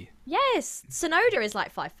 Is he? Yes, Sonoda is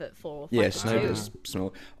like 5'4". Or 5'2". Yeah, Snowden's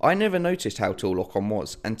small. I never noticed how tall Ocon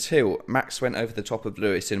was until Max went over the top of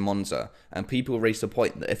Lewis in Monza, and people raised the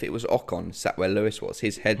point that if it was Ocon sat where Lewis was,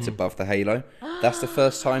 his head's above the halo. That's the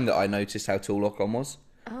first time that I noticed how tall Ocon was.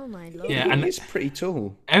 Oh my lord. Yeah, and He's pretty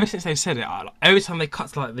tall. ever since they said it, every time they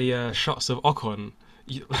cut like the shots of Ocon,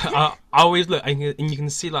 I always look and you can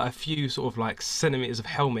see like a few sort of like centimeters of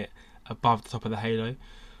helmet above the top of the halo,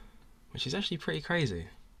 which is actually pretty crazy.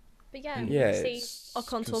 But yeah, Yeah, you see it's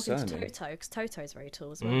Ocon talking to concerning. Toto, because Toto's very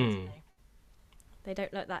tall as well. Isn't he? They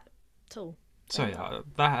don't look that tall. So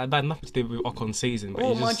that had nothing to do with Ocon's season. But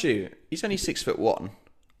Well, he mind just, you, he's only 6'1",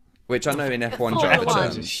 which I know in F1 Formula driver One.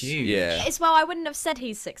 terms It's huge. Yeah. As well, I wouldn't have said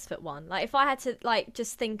he's 6'1". Like if I had to like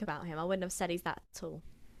just think about him, I wouldn't have said he's that tall.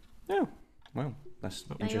 Oh, well, that's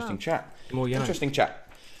you interesting are. chat. More yellow. Interesting chat.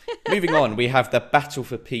 Moving on, we have the battle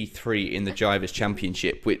for P3 in the Drivers'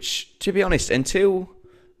 Championship, which, to be honest, until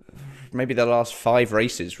maybe the last 5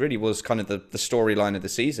 races, really was kind of the storyline of the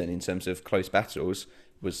season in terms of close battles.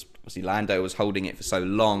 Was obviously Lando was holding it for so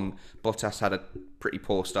long. Bottas had a pretty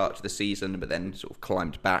poor start to the season, but then sort of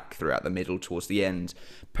climbed back throughout the middle towards the end.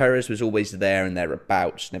 Perez was always there and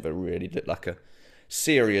thereabouts, never really looked like a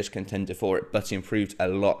serious contender for it, but improved a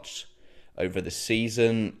lot over the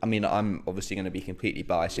season. I mean, I'm obviously going to be completely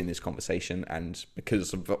biased in this conversation, and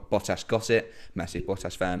because Bottas got it, massive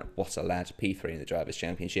Bottas fan, what a lad, P3 in the Drivers'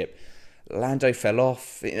 Championship. Lando fell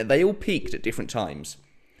off. They all peaked at different times,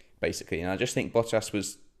 basically, and I just think Bottas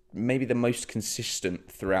was maybe the most consistent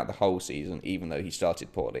throughout the whole season, even though he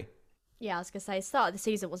started poorly. Yeah, I was gonna say start of the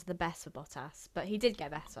season was the best for Bottas, but he did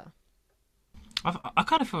get better. I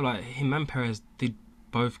kind of feel like him and Perez did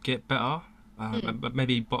both get better. But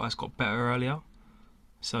maybe Bottas got better earlier,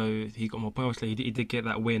 so he got more points. He did get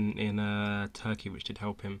that win in Turkey, which did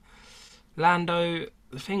help him. Lando,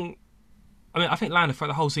 I think Lando throughout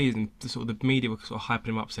the whole season, the media were sort of hyping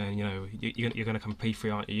him up, saying, you know, you're going to come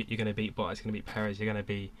P3, aren't you? You're going to beat Bottas, you're going to beat Perez, you're going to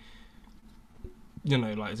be, you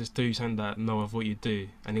know, like just do something that no one thought you'd do.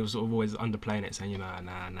 And he was sort of always underplaying it, saying, you know,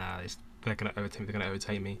 nah, they're going to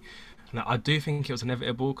overtake me. Now, I do think it was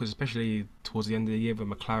inevitable, because especially towards the end of the year when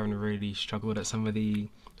McLaren really struggled at some of the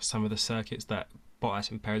circuits, that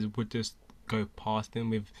Bottas and Perez would just go past him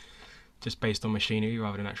with just based on machinery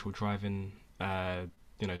rather than actual driving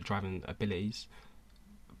abilities.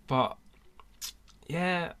 But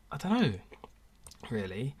yeah, I don't know,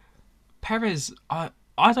 really. Perez, I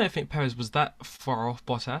don't think Perez was that far off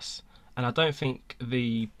Bottas, and I don't think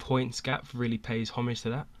the points gap really pays homage to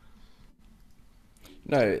that.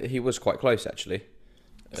 No, he was quite close, actually.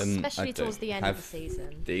 Especially I towards don't the end of the have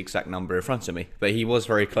season. the exact number in front of me, but he was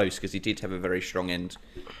very close because he did have a very strong end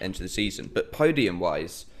to the season. But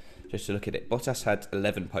podium-wise, just to look at it, Bottas had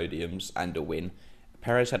 11 podiums and a win.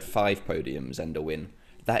 Perez had 5 podiums and a win.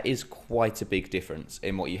 That is quite a big difference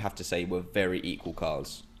in what you have to say were very equal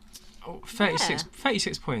cars.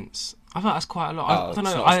 36 points. I thought that's quite a lot. I don't It's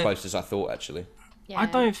know. not as close as I thought, actually. Yeah. I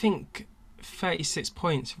don't think 36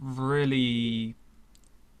 points really.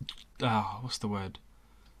 What's the word?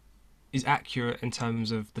 Is accurate in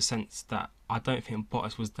terms of the sense that I don't think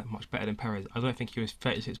Bottas was that much better than Perez. I don't think he was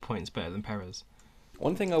 36 points better than Perez.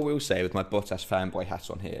 One thing I will say with my Bottas fanboy hat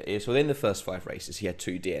on here is within the first 5 races he had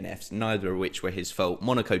 2 DNFs, neither of which were his fault.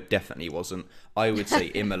 Monaco definitely wasn't. I would say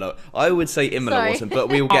Imola Sorry. wasn't, but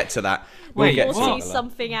we'll get to that. Wait, get to what? Imola.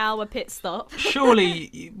 40-something hour pit stop.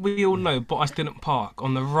 Surely we all know Bottas didn't park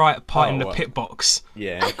on the right part in the pit box.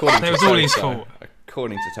 Yeah, according That to was all his Toto. fault.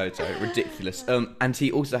 According to Toto, ridiculous. And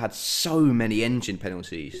he also had so many engine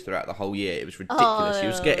penalties throughout the whole year. It was ridiculous. He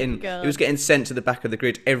was getting sent to the back of the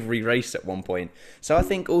grid every race at one point. So I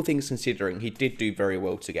think, all things considering, he did do very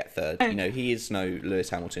well to get third. You know, he is no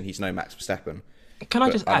Lewis Hamilton. He's no Max Verstappen. Can I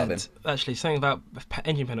But just I love add, him. actually, something about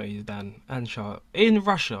engine penalties, Dan and Charlotte? In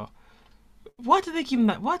Russia, why did they give him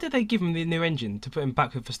that? Why did they give him the new engine to put him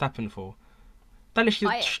back with Verstappen for? That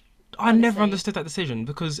literally, I never honestly- understood that decision,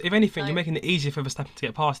 because if anything, No. you're making it easier for Verstappen to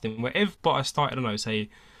get past him. Where if Bottas started, I don't know, say,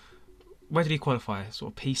 where did he qualify?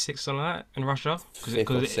 Sort of P6 something like that in Russia, Fifth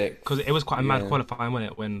or sixth. because it was quite a mad Yeah. qualifying,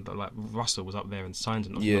 wasn't it? When like Russell was up there and Sainz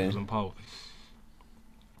and Yeah. was on pole.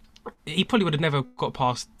 He probably would have never got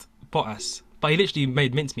past Bottas, but he literally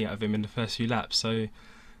made mincemeat out of him in the first few laps. So that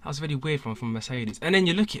was really weird from Mercedes. And then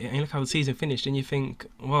you look at it and you look how the season finished, and you think,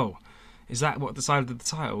 whoa, is that what decided the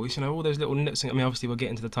title? You know, all those little nips. I mean, obviously we'll get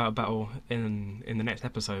into the title battle in the next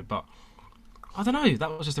episode, but I don't know.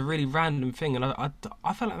 That was just a really random thing, and I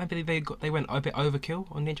felt like maybe they went a bit overkill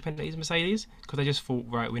on the independent Mercedes, because they just thought,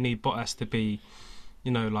 right, we need Bottas to be,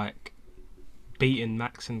 you know, like beating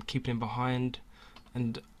Max and keeping him behind.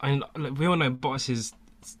 And we all know Bottas's,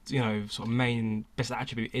 sort of main best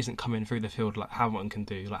attribute isn't coming through the field like Hamilton can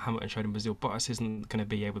do, like Hamilton showed in Brazil. Bottas isn't going to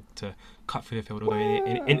be able to cut through the field.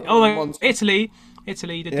 Although Italy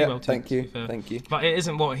did do well too. Thank you. But it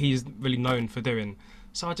isn't what he's really known for doing.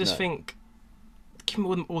 So I just think giving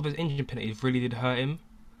all those engine penalties really did hurt him.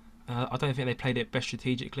 I don't think they played it best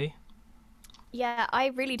strategically. Yeah, I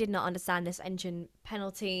really did not understand this engine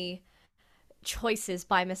penalty choices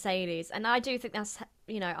by Mercedes, and I do think that's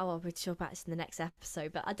we'll talk about this in the next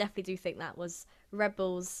episode, but I definitely do think that was Red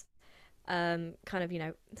Bull's kind of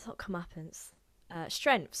not comeuppance,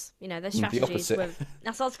 strengths. Their strategies were,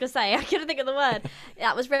 that's what I was gonna say. I couldn't think of the word.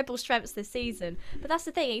 That was Red Bull's strengths this season. But that's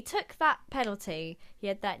the thing, he took that penalty, he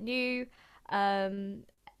had that new power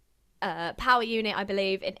unit, I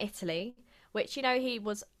believe, in Italy, which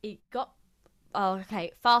he got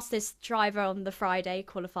fastest driver on the Friday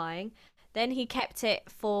qualifying. Then he kept it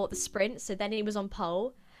for the sprint, so then he was on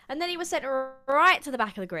pole. And then he was sent right to the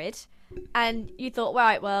back of the grid. And you thought,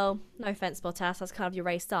 right, well, no offence, Bottas, that's kind of your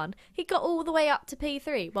race done. He got all the way up to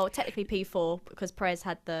P3. Well, technically P4, because Perez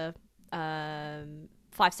had the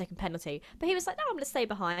 5-second penalty. But he was like, no, I'm going to stay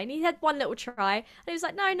behind. He had one little try. And he was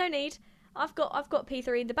like, no need. I've got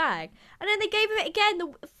P3 in the bag. And then they gave him it again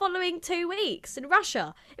the following 2 weeks in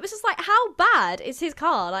Russia. It was just like, how bad is his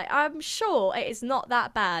car? Like, I'm sure it is not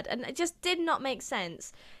that bad. And it just did not make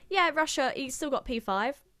sense. Yeah, Russia, he still got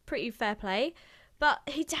P5. Pretty fair play. But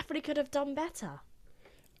he definitely could have done better.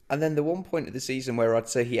 And then the one point of the season where I'd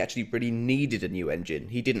say he actually really needed a new engine.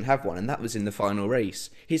 He didn't have one, and that was in the final race.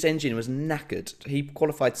 His engine was knackered. He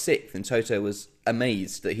qualified 6th, and Toto was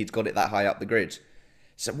amazed that he'd got it that high up the grid.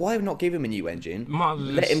 So why not give him a new engine?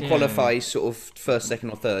 Let him qualify sort of first,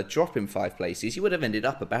 second or third, drop him 5 places. He would have ended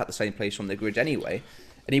up about the same place on the grid anyway,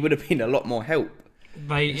 and he would have been a lot more help.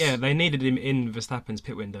 They needed him in Verstappen's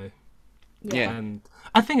pit window. Yeah. And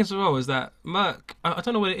I think as well is that Merck, I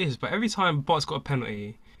don't know what it is, but every time Bottas got a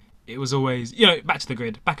penalty, it was always, back of the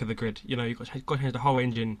grid. You've got to change the whole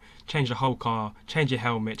engine, change the whole car, change your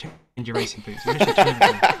helmet, change your racing boots. You literally change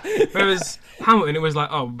everything. Whereas Hamilton, it was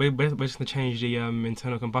like, we're just going to change the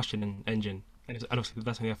internal combustion engine. And obviously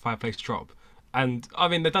that's only a 5-place drop. And, I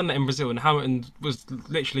mean, they've done that in Brazil, and Hamilton was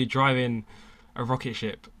literally driving a rocket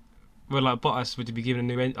ship where, like, Bottas would be given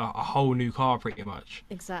a whole new car, pretty much.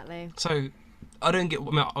 Exactly. So, I don't get...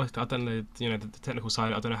 I don't know, the technical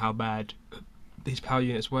side. I don't know how bad these power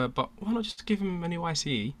units were, but why not just give him a new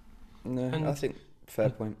ICE? No, I think fair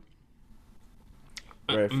point.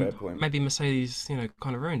 Very fair point. Maybe Mercedes,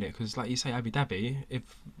 kind of ruined it because, like you say, Abu Dhabi. If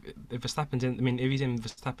Verstappen's if he's in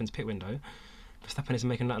Verstappen's pit window, Verstappen isn't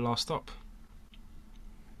making that last stop.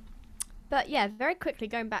 But yeah, very quickly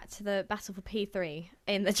going back to the battle for P3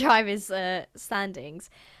 in the drivers' standings,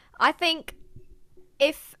 I think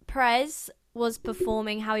if Perez was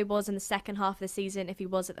performing how he was in the second half of the season, if he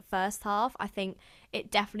was at the first half, I think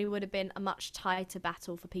it definitely would have been a much tighter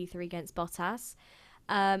battle for P3 against Bottas.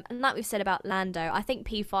 And like we've said about Lando, I think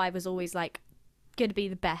P5 was always like going to be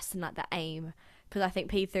the best and like the aim, because I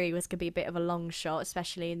think P3 was going to be a bit of a long shot,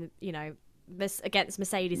 especially in against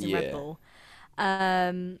Mercedes and Red Bull.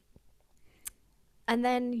 And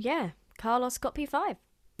then Carlos got P5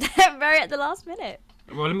 very at the last minute.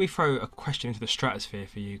 Well, let me throw a question into the stratosphere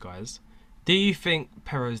for you guys. Do you think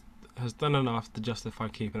Perez has done enough to justify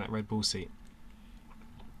keeping that Red Bull seat?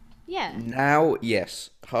 Yeah. Now, yes.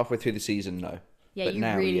 Halfway through the season, no. Yeah, but you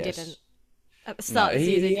now, really yes. didn't. At the start of the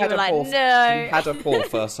season, you were like, no. no. He had a poor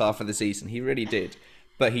first half of the season. He really did.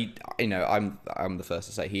 But he, I'm the first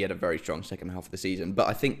to say he had a very strong second half of the season. But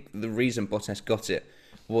I think the reason Bottas got it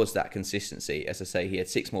was that consistency. As I say, he had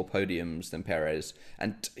 6 more podiums than Perez.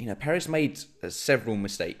 And, Perez made several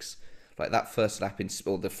mistakes. Like that first lap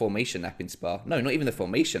or the formation lap in Spa. No, not even the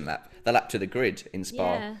formation lap. The lap to the grid in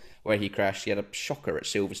Spa, where he crashed. He had a shocker at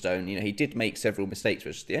Silverstone. He did make several mistakes,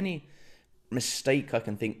 which the only mistake I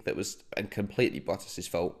can think that was completely Bottas's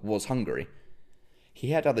fault was Hungary.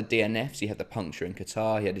 He had other DNFs. He had the puncture in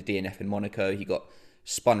Qatar. He had a DNF in Monaco. He got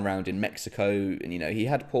spun around in Mexico. And, he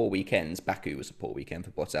had poor weekends. Baku was a poor weekend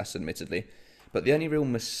for Bottas, admittedly. But the only real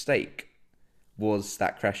mistake was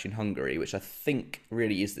that crash in Hungary, which I think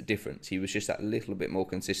really is the difference. He was just that little bit more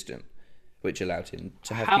consistent, which allowed him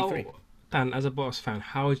to have P3. Dan, as a Bottas fan,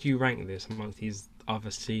 how would you rank this amongst these other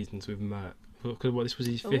seasons with Merck? Because this was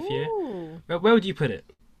his 5th year. Where would you put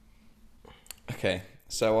it? Okay,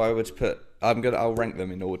 so I would put... I'll rank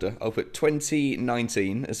them in order. I'll put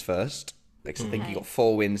 2019 as first, because I think he got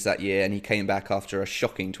 4 wins that year, and he came back after a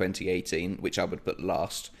shocking 2018, which I would put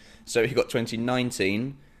last. So he got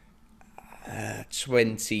 2019...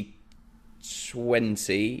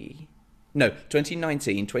 2020, No,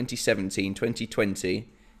 2019, 2017, 2020,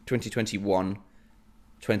 2021,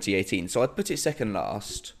 2018. So I'd put it second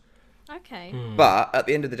last. Okay. But at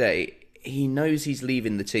the end of the day, he knows he's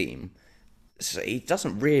leaving the team. So he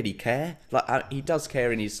doesn't really care. He does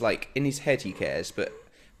care in his head he cares, but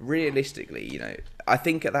realistically, I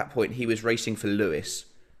think at that point he was racing for Lewis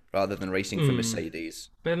rather than racing for Mercedes.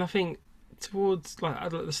 But then I think towards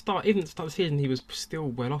at the start, even at the start of the season, he was still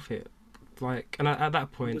well off it. And at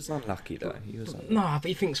that point, He was unlucky though. No, but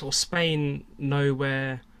you think sort of Spain,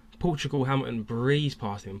 nowhere. Portugal, Hamilton breezed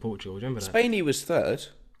past him in Portugal. Do you remember that? Spain, he was third.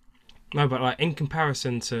 No, but in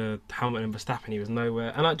comparison to Hamilton and Verstappen, he was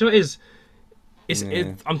nowhere. And do you know what it is?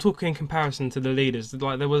 I'm talking in comparison to the leaders.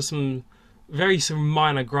 There was some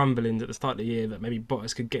minor grumblings at the start of the year that maybe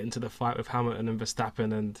Bottas could get into the fight with Hamilton and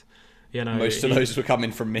Verstappen, and most of those were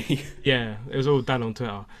coming from me. Yeah, it was all done on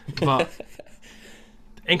Twitter. But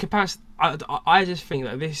in comparison, I just think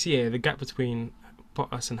that this year the gap between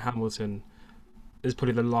Bottas and Hamilton is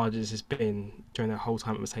probably the largest it's been during the whole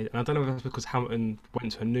time at Mercedes. And I don't know if that's because Hamilton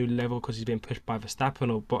went to a new level because he's been pushed by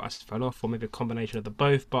Verstappen, or Bottas fell off, or maybe a combination of the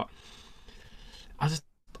both. But I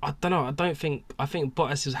don't know. I think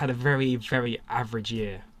Bottas has had a very, very average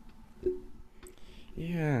year.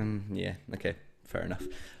 Yeah. Okay, fair enough.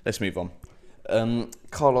 Let's move on.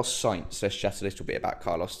 Carlos Sainz. Let's chat a little bit about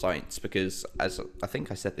Carlos Sainz because, as I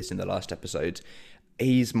think I said this in the last episode,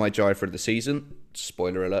 he's my driver of the season.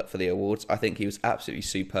 Spoiler alert for the awards. I think he was absolutely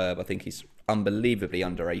superb. I think he's unbelievably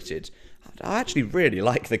underrated. I actually really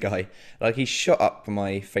like the guy. He's shot up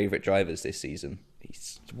my favourite drivers this season.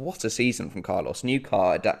 What a season from Carlos. New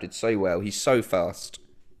car, adapted so well. He's so fast.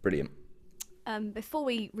 Brilliant. Before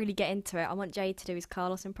we really get into it, I want Jay to do his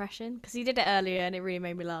Carlos impression because he did it earlier and it really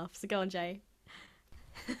made me laugh. So go on, Jay.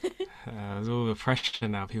 There's all the pressure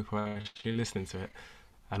now. People are actually listening to it.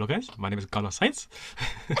 Hello, guys. My name is Carlos Sainz.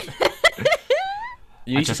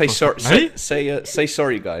 You need to say sorry. Say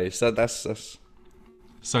sorry, guys. That's.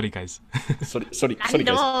 Sorry, guys. Sorry,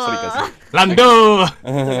 guys. Lando.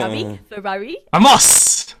 Ferrari.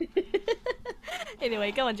 Vamos.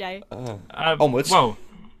 Anyway, go on, Jay. Onwards. Well,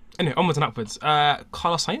 anyway, onwards and upwards.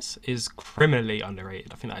 Carlos Sainz is criminally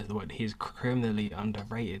underrated. I think that is the word. He is criminally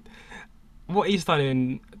underrated. What he's done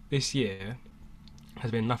in this year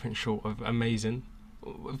has been nothing short of amazing.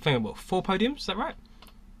 I think about 4 podiums, is that right?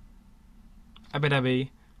 Abu Dhabi,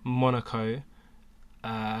 Monaco,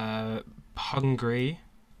 Hungary.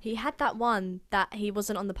 He had that one that he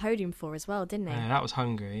wasn't on the podium for as well, didn't he? That was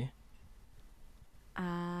Hungary.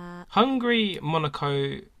 Hungary, Monaco.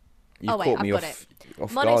 You caught me off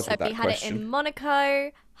guard with that he had question. it in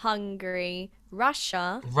Monaco, Hungary,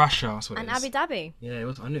 Russia, That's what and it is. Abu Dhabi.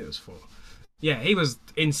 Yeah, I knew it was 4. Yeah, he was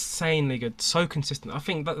insanely good, so consistent. I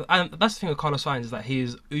think that's the thing with Carlos Sainz, is that he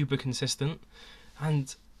is uber consistent,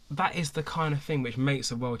 and that is the kind of thing which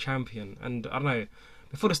makes a world champion. And I don't know,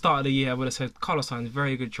 before the start of the year, I would have said Carlos Sainz,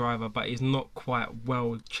 very good driver, but he's not quite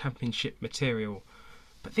world championship material.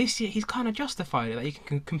 But this year, he's kind of justified it, that he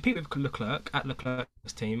can compete with Leclerc at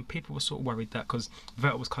Leclerc's team. People were sort of worried that because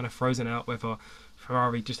Vettel was kind of frozen out, whether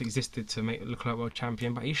Ferrari just existed to make Leclerc world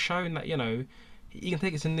champion. But he's shown that, he can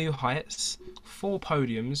take it to new heights. 4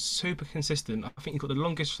 podiums, super consistent. I think he's got the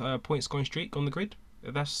longest point scoring streak on the grid.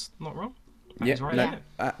 If that's not wrong. Yeah, right, no,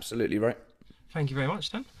 absolutely right. Thank you very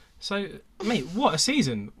much, Dan. So, mate, what a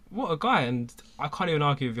season. What a guy. And I can't even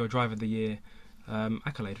argue with your driver of the year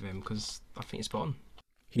accolade for him, because I think it's spot on.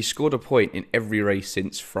 He scored a point in every race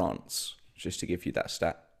since France, just to give you that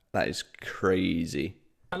stat. That is crazy.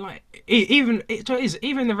 And even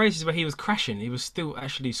in the races where he was crashing, he was still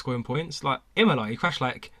actually scoring points. Like Imola, he crashed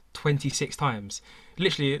 26 times.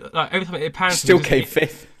 Literally, every time it pans, still came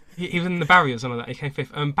 5th. He was in the barriers and all that. He came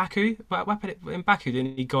 5th. Baku, in Baku,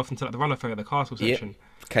 didn't he go off into the runoff area, the castle section?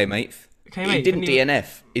 Yep. Came 8th. He didn't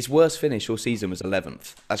DNF. His worst finish all season was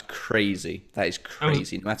 11th. That's crazy. That is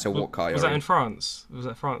crazy. No matter what car you're in. Was that in France? Was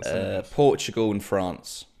that France? Portugal and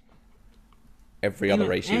France. Every other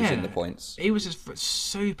race he was in the points. He was just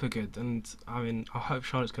super good, and I hope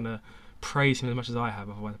Charlotte's gonna praise him as much as I have,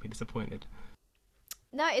 otherwise I'll be disappointed.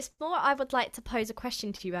 No, it's more I would like to pose a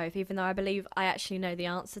question to you both, even though I believe I actually know the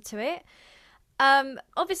answer to it.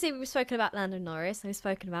 Obviously we've spoken about Lando Norris and we've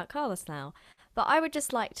spoken about Carlos now, but I would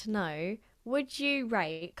just like to know, would you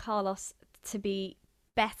rate Carlos to be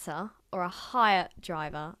better or a higher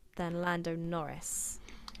driver than Lando Norris?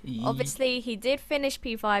 Obviously, he did finish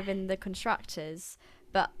P5 in the Constructors,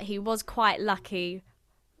 but he was quite lucky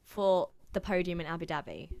for the podium in Abu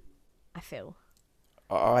Dhabi, I feel.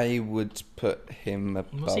 I would put him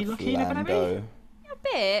above Was he lucky in Abu Lando. A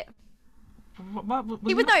bit. Was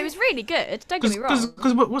He was really good, don't get me wrong.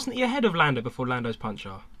 Because wasn't he ahead of Lando before Lando's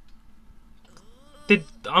puncture?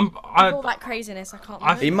 With all that craziness, I can't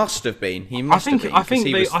remember. He must have been. I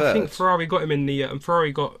think Ferrari got him in the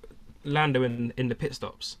Ferrari got Lando in the pit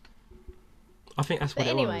stops. I think that's what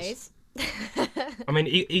it was. I mean,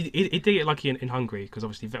 he did it like in Hungary because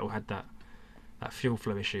obviously Vettel had that fuel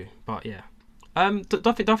flow issue. But yeah,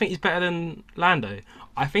 don't think he's better than Lando.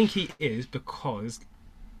 I think he is because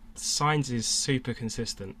Sainz is super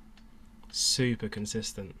consistent.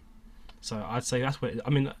 So I'd say that's what. I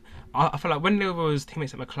mean, I feel like when there was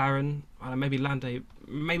teammates at McLaren, maybe Lando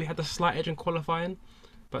maybe had the slight edge in qualifying,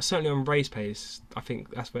 but certainly on race pace, I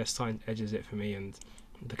think that's where Sainz edges it for me, and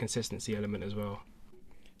the consistency element as well.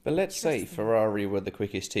 But let's say Ferrari were the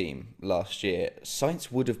quickest team last year.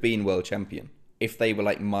 Sainz would have been world champion if they were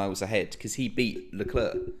like miles ahead because he beat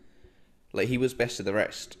Leclerc. Like he was best of the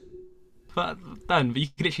rest. But you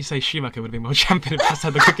could literally say Schumacher would have been world champion if that's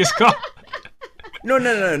had the quickest car.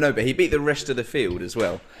 No. But he beat the rest of the field as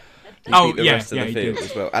well. He beat the rest of the field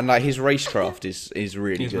as well. And like his racecraft is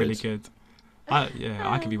really good. He's really good.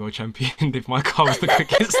 I could be world champion if my car was the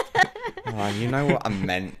quickest. Oh, you know what I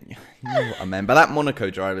meant. But that Monaco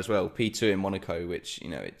drive as well, P2 in Monaco, which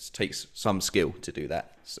it takes some skill to do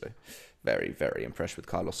that. So very, very impressed with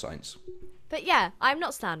Carlos Sainz. But yeah, I'm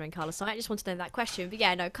not slandering Carlos Sainz. I just want to know that question. But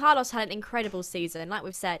yeah, no, Carlos had an incredible season. Like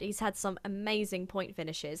we've said, he's had some amazing point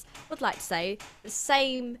finishes. Would like to say the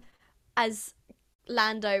same as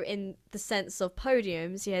Lando in the sense of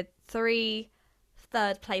podiums. He had 3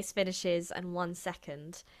 third-place finishes and 1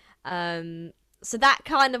 second. So that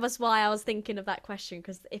kind of was why I was thinking of that question,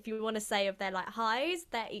 because if you want to say of their like highs,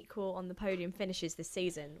 they're equal on the podium finishes this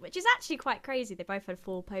season, which is actually quite crazy. They both had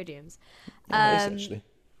 4 podiums. Yeah, it is actually.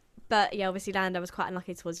 But yeah, obviously Lando was quite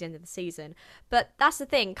unlucky towards the end of the season. But that's the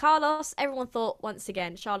thing. Carlos, everyone thought once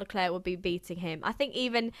again Charles Leclerc would be beating him. I think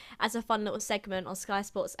even as a fun little segment on Sky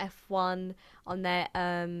Sports F1 on their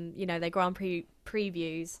their Grand Prix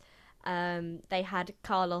previews, they had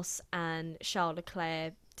Carlos and Charles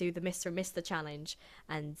Leclerc do the Mr. and Mr. challenge,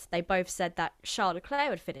 and they both said that Charles Leclerc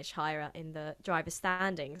would finish higher in the driver's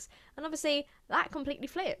standings. And obviously that completely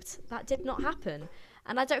flipped. That did not happen.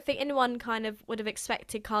 And I don't think anyone kind of would have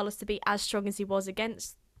expected Carlos to be as strong as he was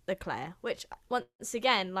against Leclerc, which, once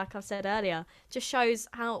again, like I've said earlier, just shows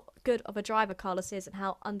how good of a driver Carlos is and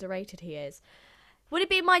how underrated he is. Would it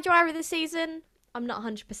be my driver of the season? I'm not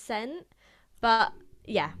 100%, but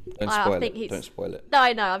yeah. Don't spoil it. No,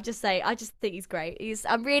 I know. I'm just saying. I just think he's great.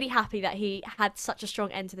 I'm really happy that he had such a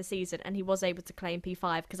strong end to the season and he was able to claim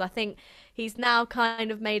P5, because I think he's now kind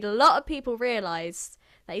of made a lot of people realise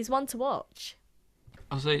that he's one to watch.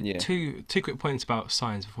 I'll say two quick points about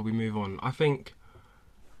Sainz before we move on. I think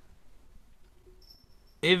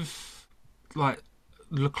if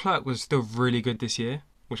Leclerc was still really good this year,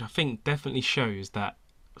 which I think definitely shows that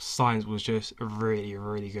Sainz was just really,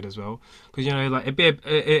 really good as well. Because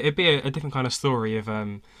it'd be a different kind of story if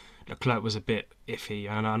Leclerc was a bit iffy.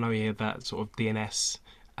 And I know he had that sort of DNS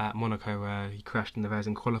at Monaco where he crashed in the Vaz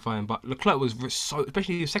in qualifying, but Leclerc was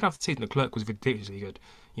especially the second half of the season, Leclerc was ridiculously good.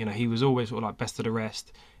 He was always sort of like best of the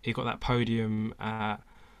rest. He got that podium at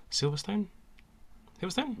Silverstone.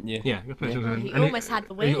 Yeah. He almost had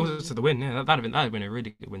the win. He almost had the win. Yeah, that'd have been a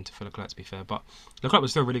really good win for Leclerc, to be fair. But Leclerc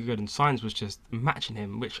was still really good, and Sainz was just matching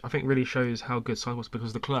him, which I think really shows how good Sainz was,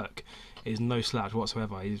 because Leclerc is no slouch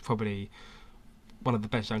whatsoever. He's probably one of the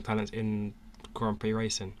best young talents in Grand Prix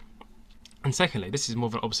racing. And secondly, this is more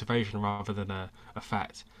of an observation rather than a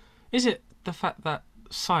fact. Is it the fact that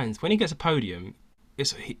Sainz, when he gets a podium,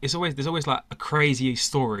 there's always like a crazy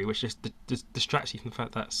story which just distracts you from the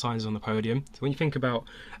fact that Sainz is on the podium. So when you think about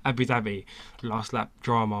Abu Dhabi, last lap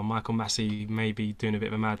drama, Michael Massey maybe doing a bit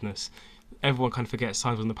of a madness, everyone kind of forgets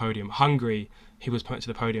Sainz was on the podium. Hungary, he was put to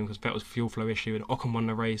the podium because Vettel's fuel flow issue, and Ocon won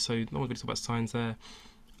the race, so no one's really talking about Sainz there.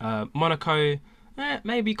 Monaco,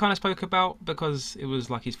 maybe kind of spoke about because it was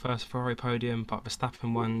like his first Ferrari podium, but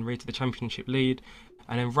Verstappen won, reached the championship lead.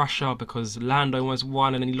 And then Russia, because Lando almost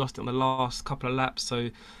won and then he lost it on the last couple of laps. So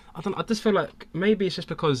I just feel like maybe it's just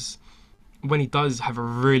because when he does have a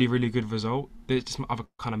really, really good result, there's just other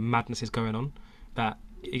kind of madnesses going on that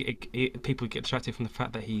people get distracted from the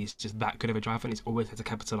fact that he's just that good of a driver and he's always had to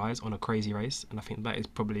capitalise on a crazy race. And I think that is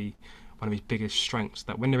probably one of his biggest strengths,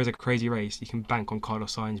 that when there is a crazy race, you can bank on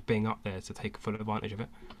Carlos Sainz being up there to take full advantage of it.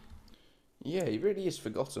 Yeah, he really is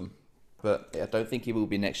forgotten. But I don't think he will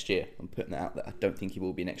be next year. I'm putting that out there. I don't think he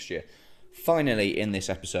will be next year. Finally, in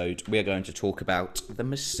this episode, we are going to talk about the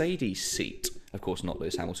Mercedes seat Of course, not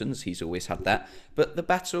Lewis Hamilton's. He's always had that. But the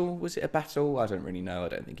battle, was it a battle? I don't really know. I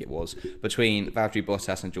don't think it was. Between Valtteri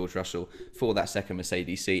Bottas and George Russell for that second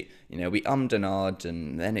Mercedes seat. We ummed and ahed,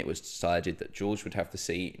 and then it was decided that George would have the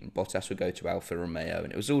seat and Bottas would go to Alfa Romeo.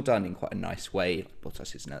 And it was all done in quite a nice way.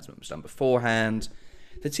 Bottas' announcement was done beforehand.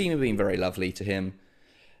 The team have been very lovely to him.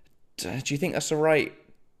 Do you think that's the right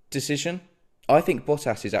decision? I think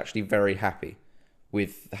Bottas is actually very happy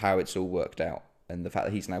with how it's all worked out. And the fact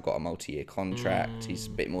that he's now got a multi-year contract, he's a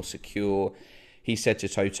bit more secure. He said to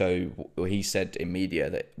Toto, or he said in media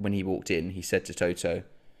that when he walked in, he said to Toto,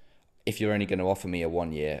 if you're only going to offer me a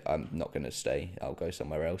 1 year, I'm not going to stay. I'll go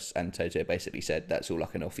somewhere else. And Toto basically said, that's all I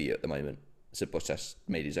can offer you at the moment. So Bottas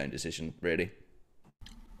made his own decision, really.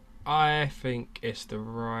 I think it's the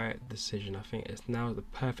right decision. I think it's now the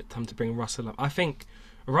perfect time to bring Russell up. I think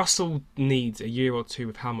Russell needs a year or two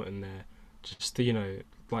with Hamilton there. Just to,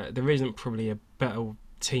 there isn't probably a better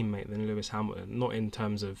teammate than Lewis Hamilton, not in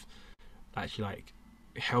terms of actually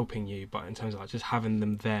helping you, but in terms of just having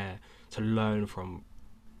them there to learn from.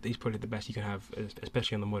 He's probably the best you can have,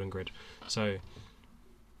 especially on the modern grid. So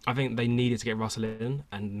I think they needed to get Russell in,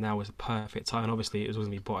 and now is the perfect time. And obviously it was going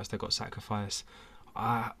to be Bottas that got sacrificed.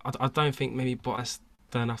 I don't think maybe Bottas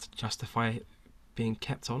don't have to justify being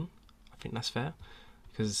kept on. I think that's fair.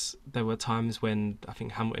 Because there were times when I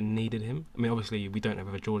think Hamilton needed him. I mean, obviously, we don't know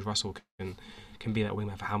whether George Russell can be that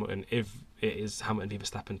wingman for Hamilton if it is Hamilton v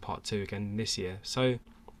Verstappen Part 2 again this year. So,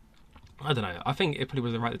 I don't know. I think it probably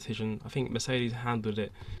was the right decision. I think Mercedes handled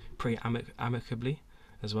it pretty amicably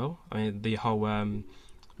as well. I mean, the whole...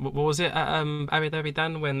 what was it at Abu Dhabi,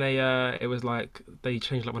 Dan, when they it was they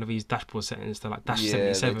changed one of these dashboard settings to dash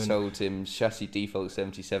 77? Yeah, they told him chassis default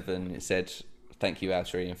 77. It said... thank you,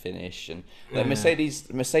 Valtteri, and finish. And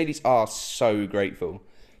Mercedes are so grateful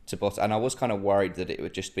to Bottas. And I was kind of worried that it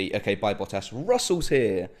would just be, okay, bye Bottas, Russell's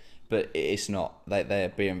here. But it's not. They're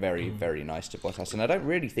being very, very nice to Bottas. And I don't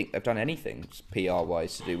really think they've done anything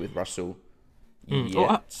PR-wise to do with Russell yet.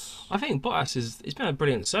 Well, I think Bottas he's been a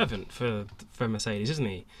brilliant servant for Mercedes, isn't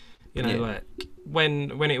he? When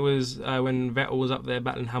Vettel was up there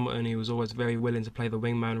battling Hamilton, he was always very willing to play the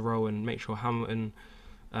wingman role and make sure Hamilton...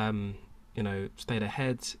 stayed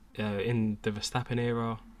ahead in the Verstappen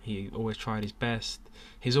era. He always tried his best.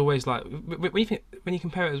 He's always when you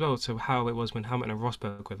compare it as well to how it was when Hamilton and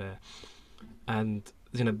Rosberg were there, and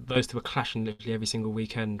those two were clashing literally every single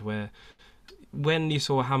weekend. Where when you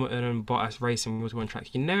saw Hamilton and Bottas racing with one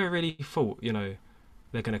track, you never really thought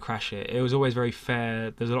they're going to crash it. It was always very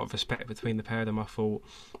fair. There's a lot of respect between the pair of them. I thought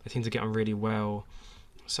they seemed to get on really well.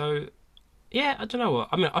 So yeah, I don't know what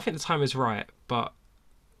I mean. I think the time is right, but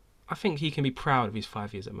I think he can be proud of his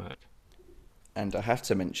 5 years at Merc. And I have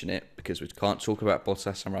to mention it because we can't talk about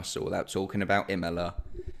Bottas and Russell without talking about Imola.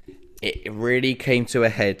 It really came to a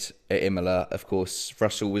head at Imola. Of course,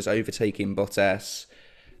 Russell was overtaking Bottas.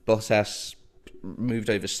 Bottas moved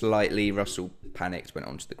over slightly. Russell panicked, went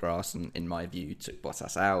onto the grass, and in my view, took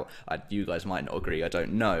Bottas out. You guys might not agree, I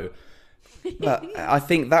don't know. But I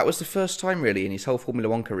think that was the first time, really, in his whole Formula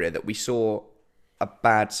One career that we saw a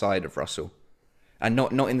bad side of Russell. And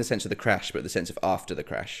not in the sense of the crash, but the sense of after the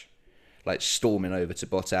crash. Storming over to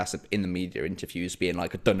Bottas in the media interviews, being I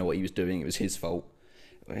don't know what he was doing, it was his fault.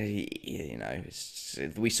 We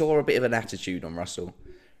saw a bit of an attitude on Russell.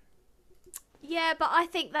 Yeah, but I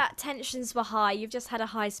think that tensions were high. You've just had a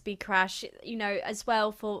high-speed crash, as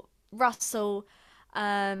well for Russell.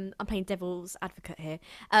 I'm playing devil's advocate here.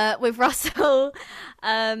 With Russell,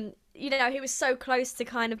 he was so close to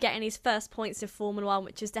kind of getting his first points of Formula One,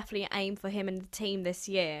 which is definitely an aim for him and the team this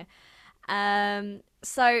year.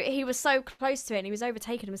 So he was so close to it, and he was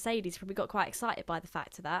overtaking a Mercedes. Probably got quite excited by the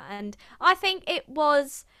fact of that. And I think it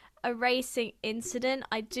was a racing incident.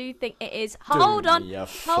 I do think it is. Hold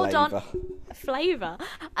on. Flavour.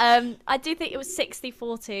 I do think it was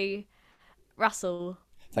 60-40 Russell.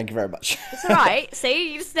 Thank you very much. It's all right.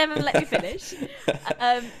 See, you just never let me finish.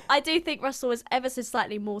 I do think Russell was ever so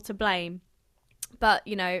slightly more to blame. But,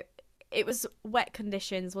 it was wet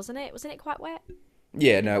conditions, wasn't it? Wasn't it quite wet?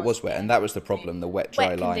 Yeah, no, it was wet. And that was the problem, the wet,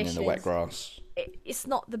 dry line in the wet grass. It's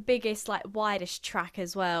not the biggest, widest track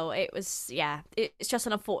as well. It was, it's just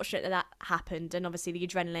unfortunate that happened. And obviously the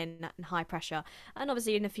adrenaline and high pressure. And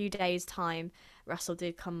obviously in a few days' time, Russell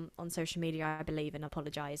did come on social media, I believe, and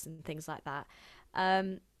apologise and things like that.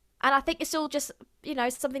 And I think it's all just,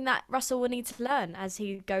 something that Russell will need to learn as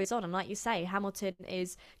he goes on. And like you say, Hamilton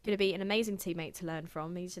is going to be an amazing teammate to learn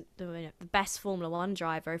from. He's the best Formula One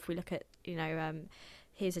driver if we look at,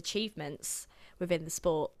 his achievements within the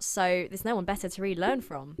sport. So there's no one better to really learn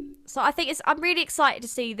from. So I think I'm really excited to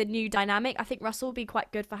see the new dynamic. I think Russell will be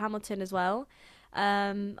quite good for Hamilton as well.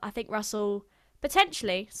 I think Russell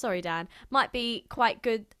potentially, sorry Dan, might be quite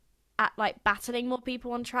good at like battling more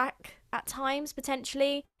people on track at times,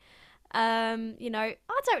 potentially. You know,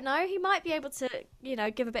 I don't know. He might be able to, you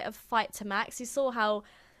know, give a bit of fight to Max. We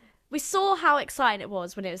saw how exciting it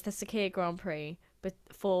was when it was the Sakir Grand Prix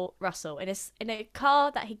for Russell in a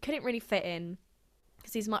car that he couldn't really fit in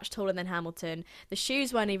because he's much taller than Hamilton. The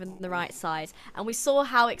shoes weren't even the right size, and we saw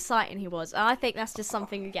how exciting he was. And I think that's just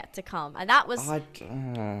something yet to come. And that was come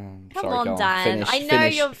on, Dan. I know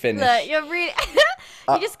you're really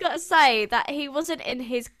you just got to say that he wasn't in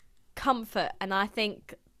his comfort, and I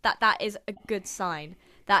think that is a good sign.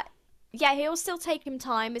 That yeah, he'll still take him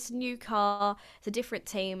time. It's a new car, it's a different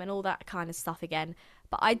team, and all that kind of stuff again.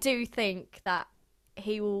 But I do think that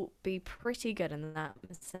he will be pretty good in that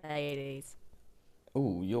Mercedes.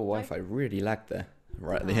 Oh, your Wi-Fi really lagged there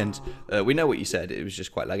right at the end. We know what you said. It was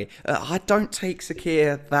just quite laggy. I don't take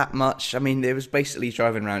Sakir that much. I mean, it was basically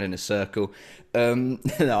driving around in a circle. No,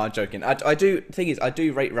 I'm joking. I do. Thing is, I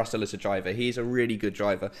do rate Russell as a driver. He's a really good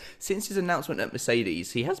driver. Since his announcement at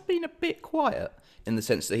Mercedes, he has been a bit quiet in the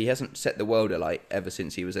sense that he hasn't set the world alight ever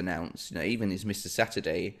since he was announced. You know, even his Mr.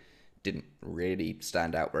 Saturday didn't really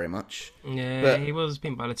stand out very much. Yeah, but he was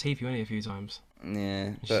pinned by Latifi only a few times.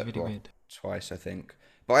 Yeah, which is really weird. Twice, I think.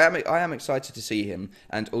 But I am excited to see him,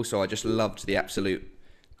 and also I just loved the absolute,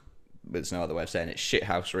 there's no other way of saying it,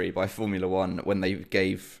 shithousery by Formula One when they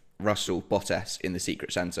gave Russell Bottas in the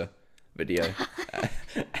Secret Santa video.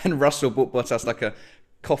 And Russell bought Bottas like a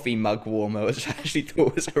coffee mug warmer, which I actually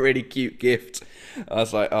thought was a really cute gift. I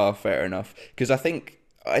was like, oh, fair enough. Because I think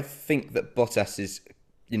that Bottas is,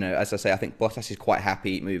 you know, as I say, I think Bottas is quite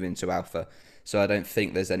happy moving to Alpha. So I don't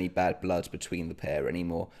think there's any bad blood between the pair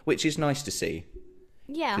anymore, which is nice to see.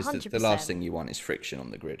 Yeah, 100%. Because the last thing you want is friction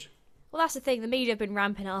on the grid. Well, that's the thing. The media have been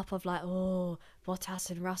ramping up of like, oh,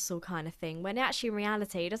 Bottas and Russell kind of thing. When actually in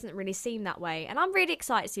reality, it doesn't really seem that way. And I'm really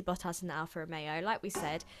excited to see Bottas in the Alfa Romeo. Like we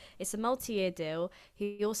said, it's a multi-year deal.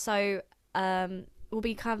 He also will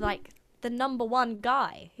be kind of like the number one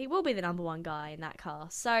guy. He will be the number one guy in that car.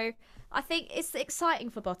 So I think it's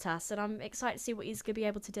exciting for Bottas, and I'm excited to see what he's going to be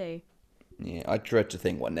able to do. Yeah, I dread to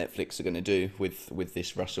think what Netflix are going to do with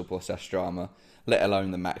this Russell Bottas drama, let alone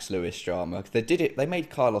the Max Lewis drama. They made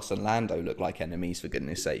Carlos and Lando look like enemies, for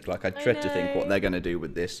goodness sake. Like, I dread to think what they're going to do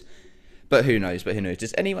with this. But who knows?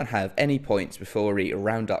 Does anyone have any points before we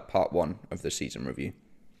round up part 1 of the season review?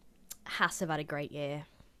 Haas have had a great year.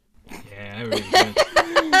 Yeah, they're really good.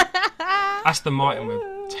 Aston Martin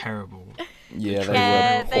were terrible.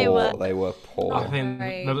 Yeah, they were poor. I think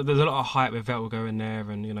there's a lot of hype with Vettel going there,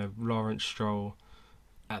 and you know, Lawrence Stroll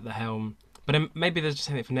at the helm. But then maybe they're just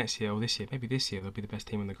saying it for next year or this year. Maybe this year they'll be the best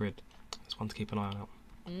team on the grid. That's one to keep an eye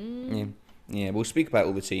on. Yeah. We'll speak about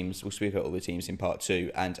all the teams. We'll speak about all the teams in part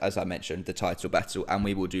 2, and as I mentioned, the title battle, and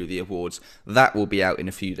we will do the awards. That will be out in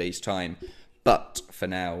a few days' time. But for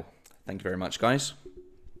now, thank you very much, guys.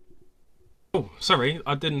 Oh, sorry,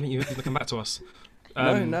 I didn't think you were going to come back to us.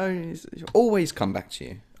 No, always come back to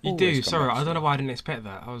you. You do. Sorry, I don't know why I didn't expect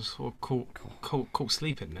that. I was sort of caught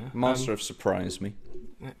sleeping there. Master of surprise me.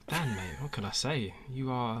 Dan, mate, what can I say?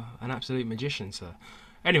 You are an absolute magician, sir.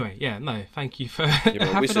 Anyway, yeah, no, thank you for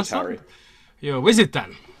You're a wizard, Harry. You're a wizard,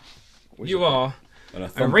 Dan. You are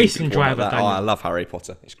a racing driver, Dan. Oh, I love Harry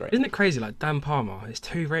Potter. It's great. Isn't it crazy? Like Dan Palmer, it's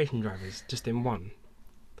 2 racing drivers just in one.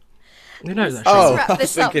 Who knows that? Let's wrap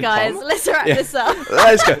this up, guys. Let's wrap this up.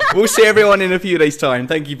 Let's go. We'll see everyone in a few days' time.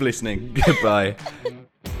 Thank you for listening. Goodbye.